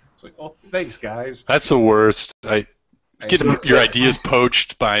 Yeah. It's like, oh, thanks, guys. That's the worst. Getting your ideas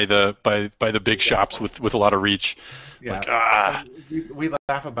poached by the big shops with a lot of reach. Yeah. We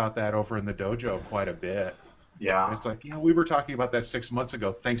laugh about that over in the dojo quite a bit. Yeah. It's like, we were talking about that 6 months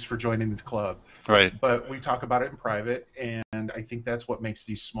ago. Thanks for joining the club. Right. But we talk about it in private, and I think that's what makes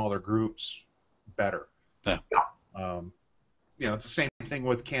these smaller groups better. Yeah. It's the same thing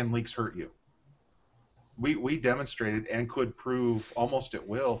with can leaks hurt you? We demonstrated and could prove almost at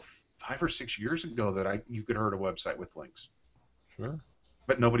will 5 or 6 years ago that you could hurt a website with links. Sure.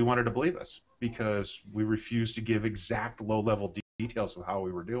 But nobody wanted to believe us because we refused to give exact low-level details of how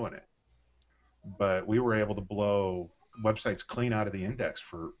we were doing it. But we were able to blow websites clean out of the index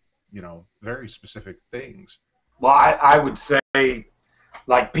for, very specific things. Well, I would say,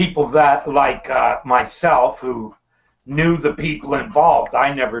 like people that, like myself, who knew the people involved,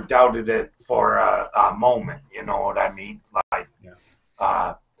 I never doubted it for a moment. You know what I mean? Like,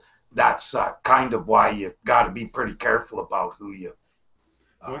 that's kind of why you got to be pretty careful about who you.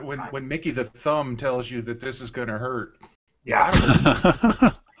 When Mickey the Thumb tells you that this is going to hurt,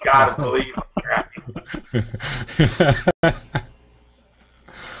 gotta believe him.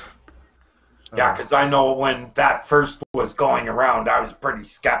 Yeah, because I know when that first was going around, I was pretty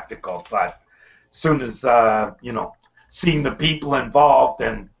skeptical. But as soon as seeing the people involved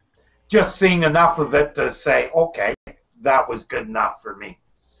and just seeing enough of it to say, okay, that was good enough for me.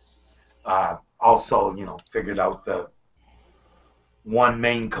 Also, figured out the one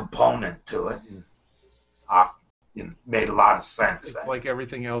main component to it, and made a lot of sense. It's like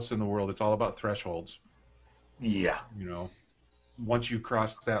everything else in the world. It's all about thresholds. Yeah. Once you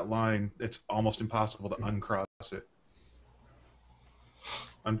cross that line, it's almost impossible to uncross it.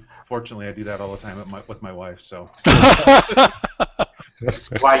 Unfortunately, I do that all the time with my wife. So that's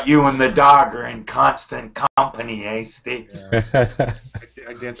why you and the dog are in constant company, eh, Steve? Yeah.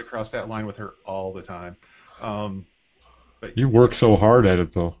 I dance across that line with her all the time. But You work so hard at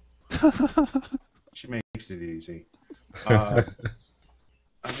it, though. she makes it easy. I'm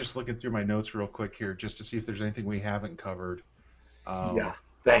just looking through my notes real quick here just to see if there's anything we haven't covered. Yeah,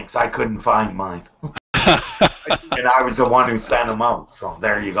 thanks. I couldn't find mine. And I was the one who sent them out, so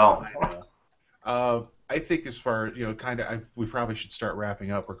there you go. I think as far, we probably should start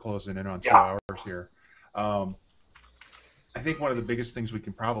wrapping up. We're closing in on 2 hours here. I think one of the biggest things we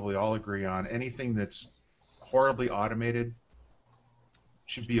can probably all agree on, anything that's horribly automated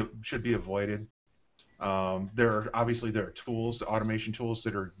should be avoided. There are tools, automation tools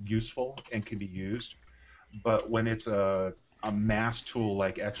that are useful and can be used, but when it's a mass tool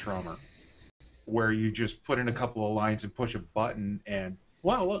like Xrummer, where you just put in a couple of lines and push a button and,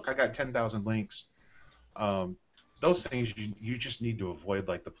 wow, look, I got 10,000 links. Those things you just need to avoid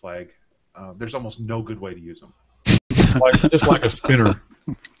like the plague. There's almost no good way to use them. Just like a spinner.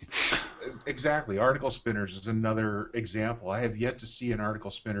 Exactly. Article spinners is another example. I have yet to see an article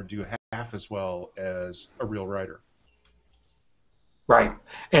spinner do half as well as a real writer. Right.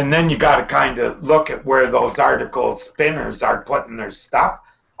 And then you got to kind of look at where those article spinners are putting their stuff.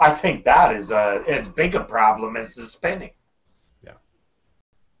 I think that is as big a problem as the spinning.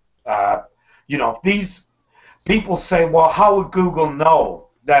 Yeah. These people say, well, how would Google know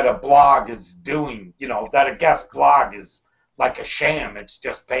that a blog is doing, that a guest blog is like a sham, it's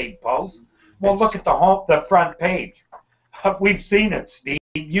just paid posts? Well, look at the front page. We've seen it, Steve.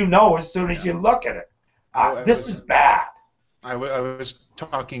 As soon as you look at it. This is bad. I was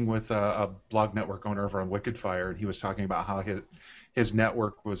talking with a blog network owner over on Wickedfire, and he was talking about how his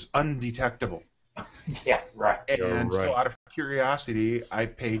network was undetectable. Yeah, right. And so out of curiosity, I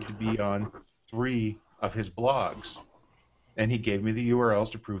paid to be on 3 of his blogs. And he gave me the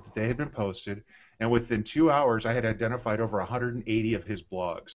URLs to prove that they had been posted. And within 2 hours, I had identified over 180 of his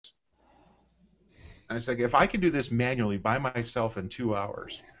blogs. And it's like, if I can do this manually by myself in 2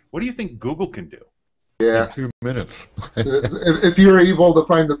 hours, what do you think Google can do? Yeah. In 2 minutes. if you're able to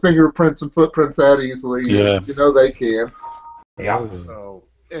find the fingerprints and footprints that easily, they can. Yeah. So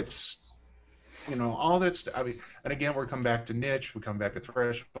it's, all this. I mean, and again, we come back to niche, we come back to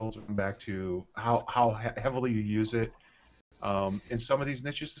thresholds, we come back to how heavily you use it. In some of these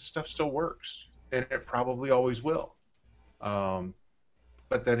niches, this stuff still works, and it probably always will.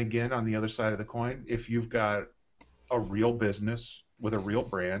 But then again, on the other side of the coin, if you've got a real business with a real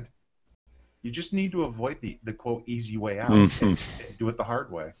brand, you just need to avoid the quote easy way out and do it the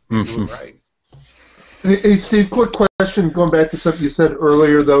hard way. Do it right. Hey, Steve, quick question going back to something you said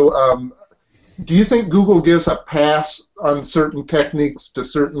earlier, though. Do you think Google gives a pass on certain techniques to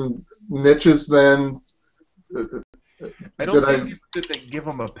certain niches then? I don't think that they give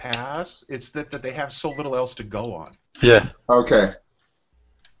them a pass. It's that they have so little else to go on. Yeah. Okay.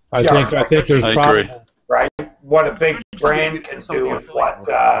 I think there's agree. Right? What a big brand can do and what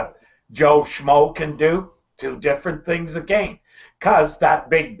Joe Schmo can do, 2 different things again. Because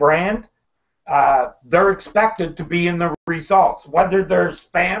that big brand, they're expected to be in the results. Whether they're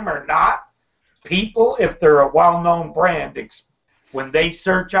spam or not, people, if they're a well-known brand, when they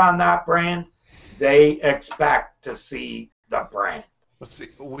search on that brand, they expect to see the brand. Let's see.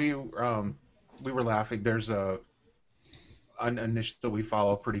 We were laughing. There's a niche that we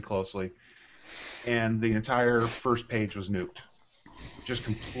follow pretty closely, and the entire first page was nuked, just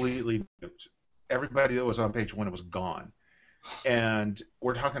completely nuked. Everybody that was on page 1 was gone, and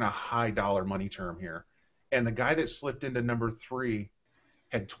we're talking a high dollar money term here. And the guy that slipped into number 3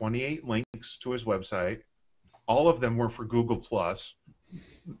 had 28 links to his website. All of them were for Google+.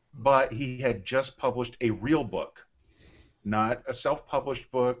 But he had just published a real book, not a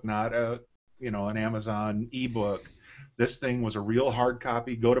self-published book, not an Amazon ebook. This thing was a real hard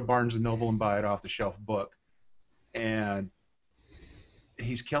copy. Go to Barnes & Noble and buy it off the shelf book. And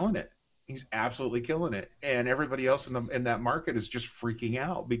he's killing it. He's absolutely killing it. And everybody else in that market is just freaking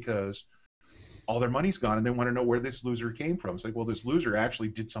out because all their money's gone and they want to know where this loser came from. It's like, well, this loser actually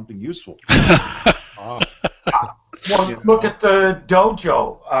did something useful. Well, look at the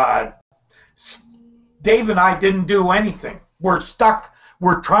dojo. Dave and I didn't do anything. We're stuck.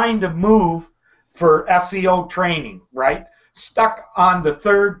 We're trying to move for SEO training, right? Stuck on the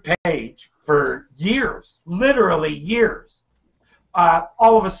 3rd page for years, literally years.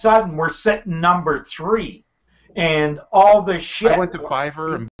 All of a sudden, we're sitting number 3. And all the shit. I went to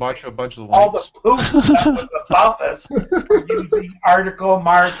Fiverr and bought you a bunch of links. All the poop that was above us, using article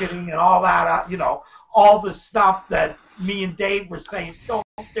marketing and all that, all the stuff that me and Dave were saying, don't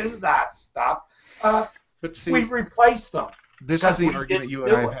do that stuff. But see, we replaced them. This is the argument you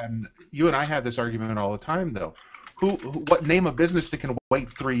and I have had. You and I have this argument all the time, though. What name a business that can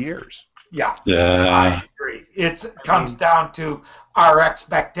wait 3 years? Yeah. Yeah. I agree. it comes down to our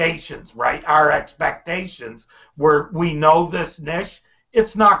expectations, right? Our expectations where we know this niche,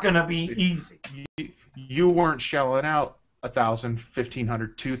 it's not going to be easy. You weren't shelling out $1,000,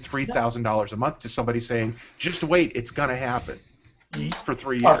 $1,500, $2,000, $3,000 a month to somebody saying, just wait, it's going to happen for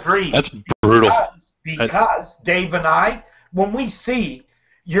 3 years. Agreed. That's brutal. Because Dave and I, when we see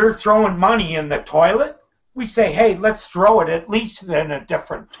you're throwing money in the toilet, we say, hey, let's throw it at least in a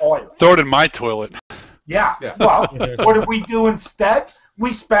different toilet. Throw it in my toilet. Yeah. Well, what do we do instead?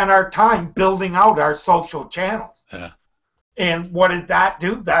 We spend our time building out our social channels. Yeah. And what did that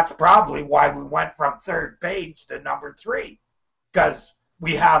do? That's probably why we went from 3rd page to number 3. Because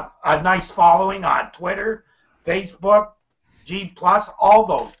we have a nice following on Twitter, Facebook, G+, all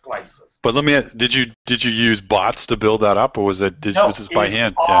those places. But let me ask, did you use bots to build that up, or was it was this by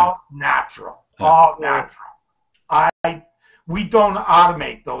hand? All natural. Yeah. All natural. We don't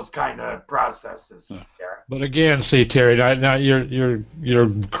automate those kind of processes. Yeah. But again, see, Terry, now you're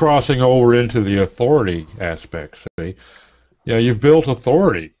crossing over into the authority aspect. See, yeah, you've built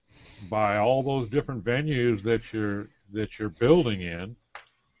authority by all those different venues that you're building in,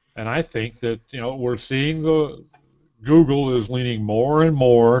 and I think that we're seeing Google is leaning more and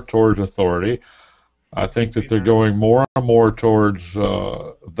more towards authority. I think that they're going more and more towards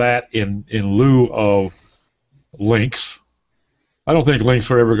that in lieu of links. I don't think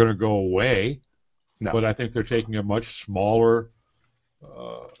links are ever going to go away, but I think they're taking a much smaller,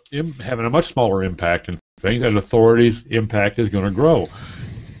 having a much smaller impact in things, and authority's impact is going to grow.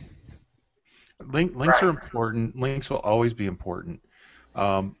 Links are important. Links will always be important.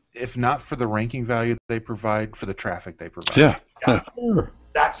 If not for the ranking value they provide, for the traffic they provide. Yeah.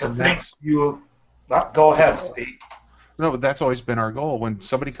 That's the thing. Go ahead, Steve. No, but that's always been our goal. When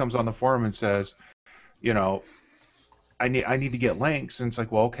somebody comes on the forum and says, I need to get links, and it's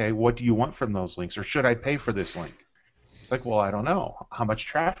like, well, okay, what do you want from those links, or should I pay for this link? It's like, well, I don't know. How much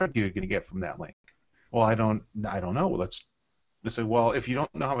traffic are you going to get from that link? Well, I don't know. Let's say, well, if you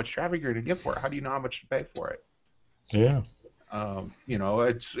don't know how much traffic you're going to get for it, how do you know how much to pay for it? Yeah.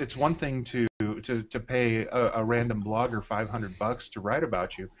 It's one thing to pay a random blogger $500 to write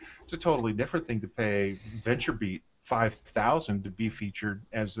about you. It's a totally different thing to pay VentureBeat $5,000 to be featured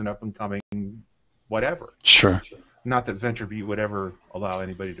as an up and coming whatever. Sure. Not that VentureBeat would ever allow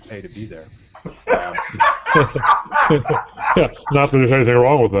anybody to pay to be there. Yeah, not that there's anything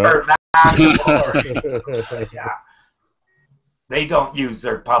wrong with that. Yeah. They don't use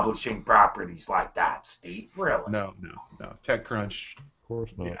their publishing properties like that, Steve. Really? No. TechCrunch, of course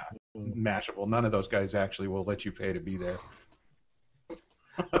not. Yeah, Mashable. None of those guys actually will let you pay to be there.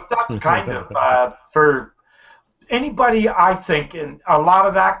 But that's kind of for anybody, I think, and a lot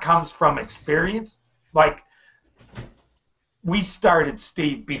of that comes from experience. Like, we started,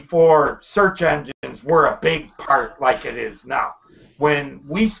 Steve, before search engines were a big part like it is now. When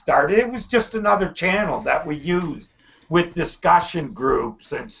we started, it was just another channel that we used with discussion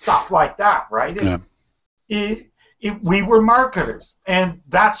groups and stuff like that, right? We were marketers, and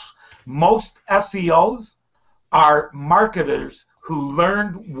that's most SEOs are marketers who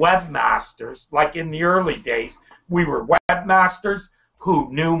learned webmasters. Like in the early days, we were webmasters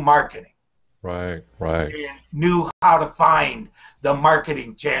who knew marketing. Right. And knew how to find the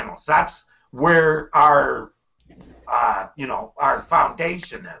marketing channels. That's where our, our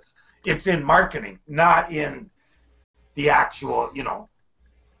foundation is. It's in marketing, not in the actual,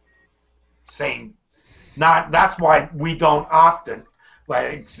 saying. That's why we don't often,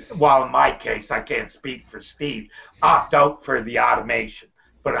 well, in my case, I can't speak for Steve, opt out for the automation.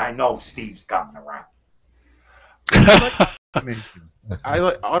 But I know Steve's coming around.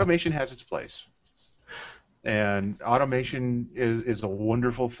 Automation has its place, and automation is a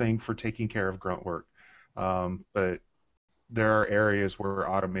wonderful thing for taking care of grunt work, but there are areas where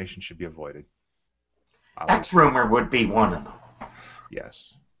automation should be avoided. X-Rumor would be one of them.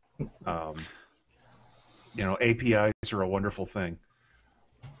 Yes. APIs are a wonderful thing.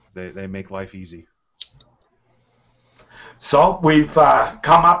 They make life easy. So we've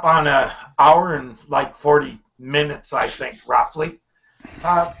come up on an hour and like 40 minutes, I think, roughly.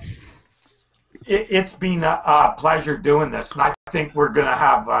 It's been a pleasure doing this, and I think we're going to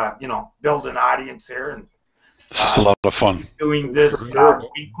have, build an audience here. And this is a lot of fun. Doing this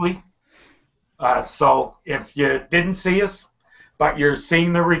weekly. So if you didn't see us, but you're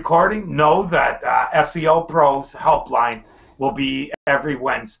seeing the recording, know that SEO Pros Helpline will be every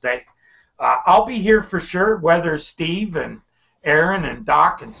Wednesday. I'll be here for sure, whether Steve and Aaron and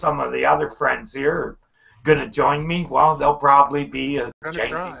Doc and some of the other friends here are going to join me. Well, they'll probably be a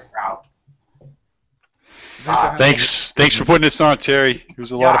changing crowd. Thanks for putting this on, Terry. It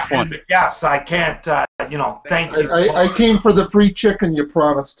was a lot of fun. And yes, I can't, thank you. I came for the free chicken you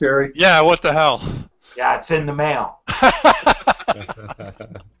promised, Terry. Yeah, what the hell? Yeah, it's in the mail.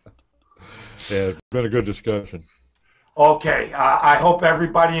 Yeah, it's been a good discussion. Okay, I hope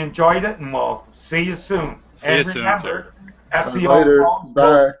everybody enjoyed it, and we'll see you soon. See you soon, remember, Terry. SEO Pros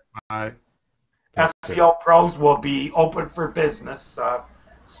Bye. SEO Pros will be open for business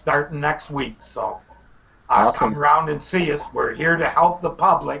starting next week. So come around and see us. We're here to help the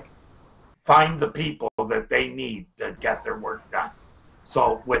public find the people that they need to get their work done.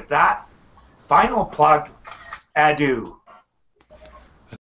 So with that, final plug, adieu.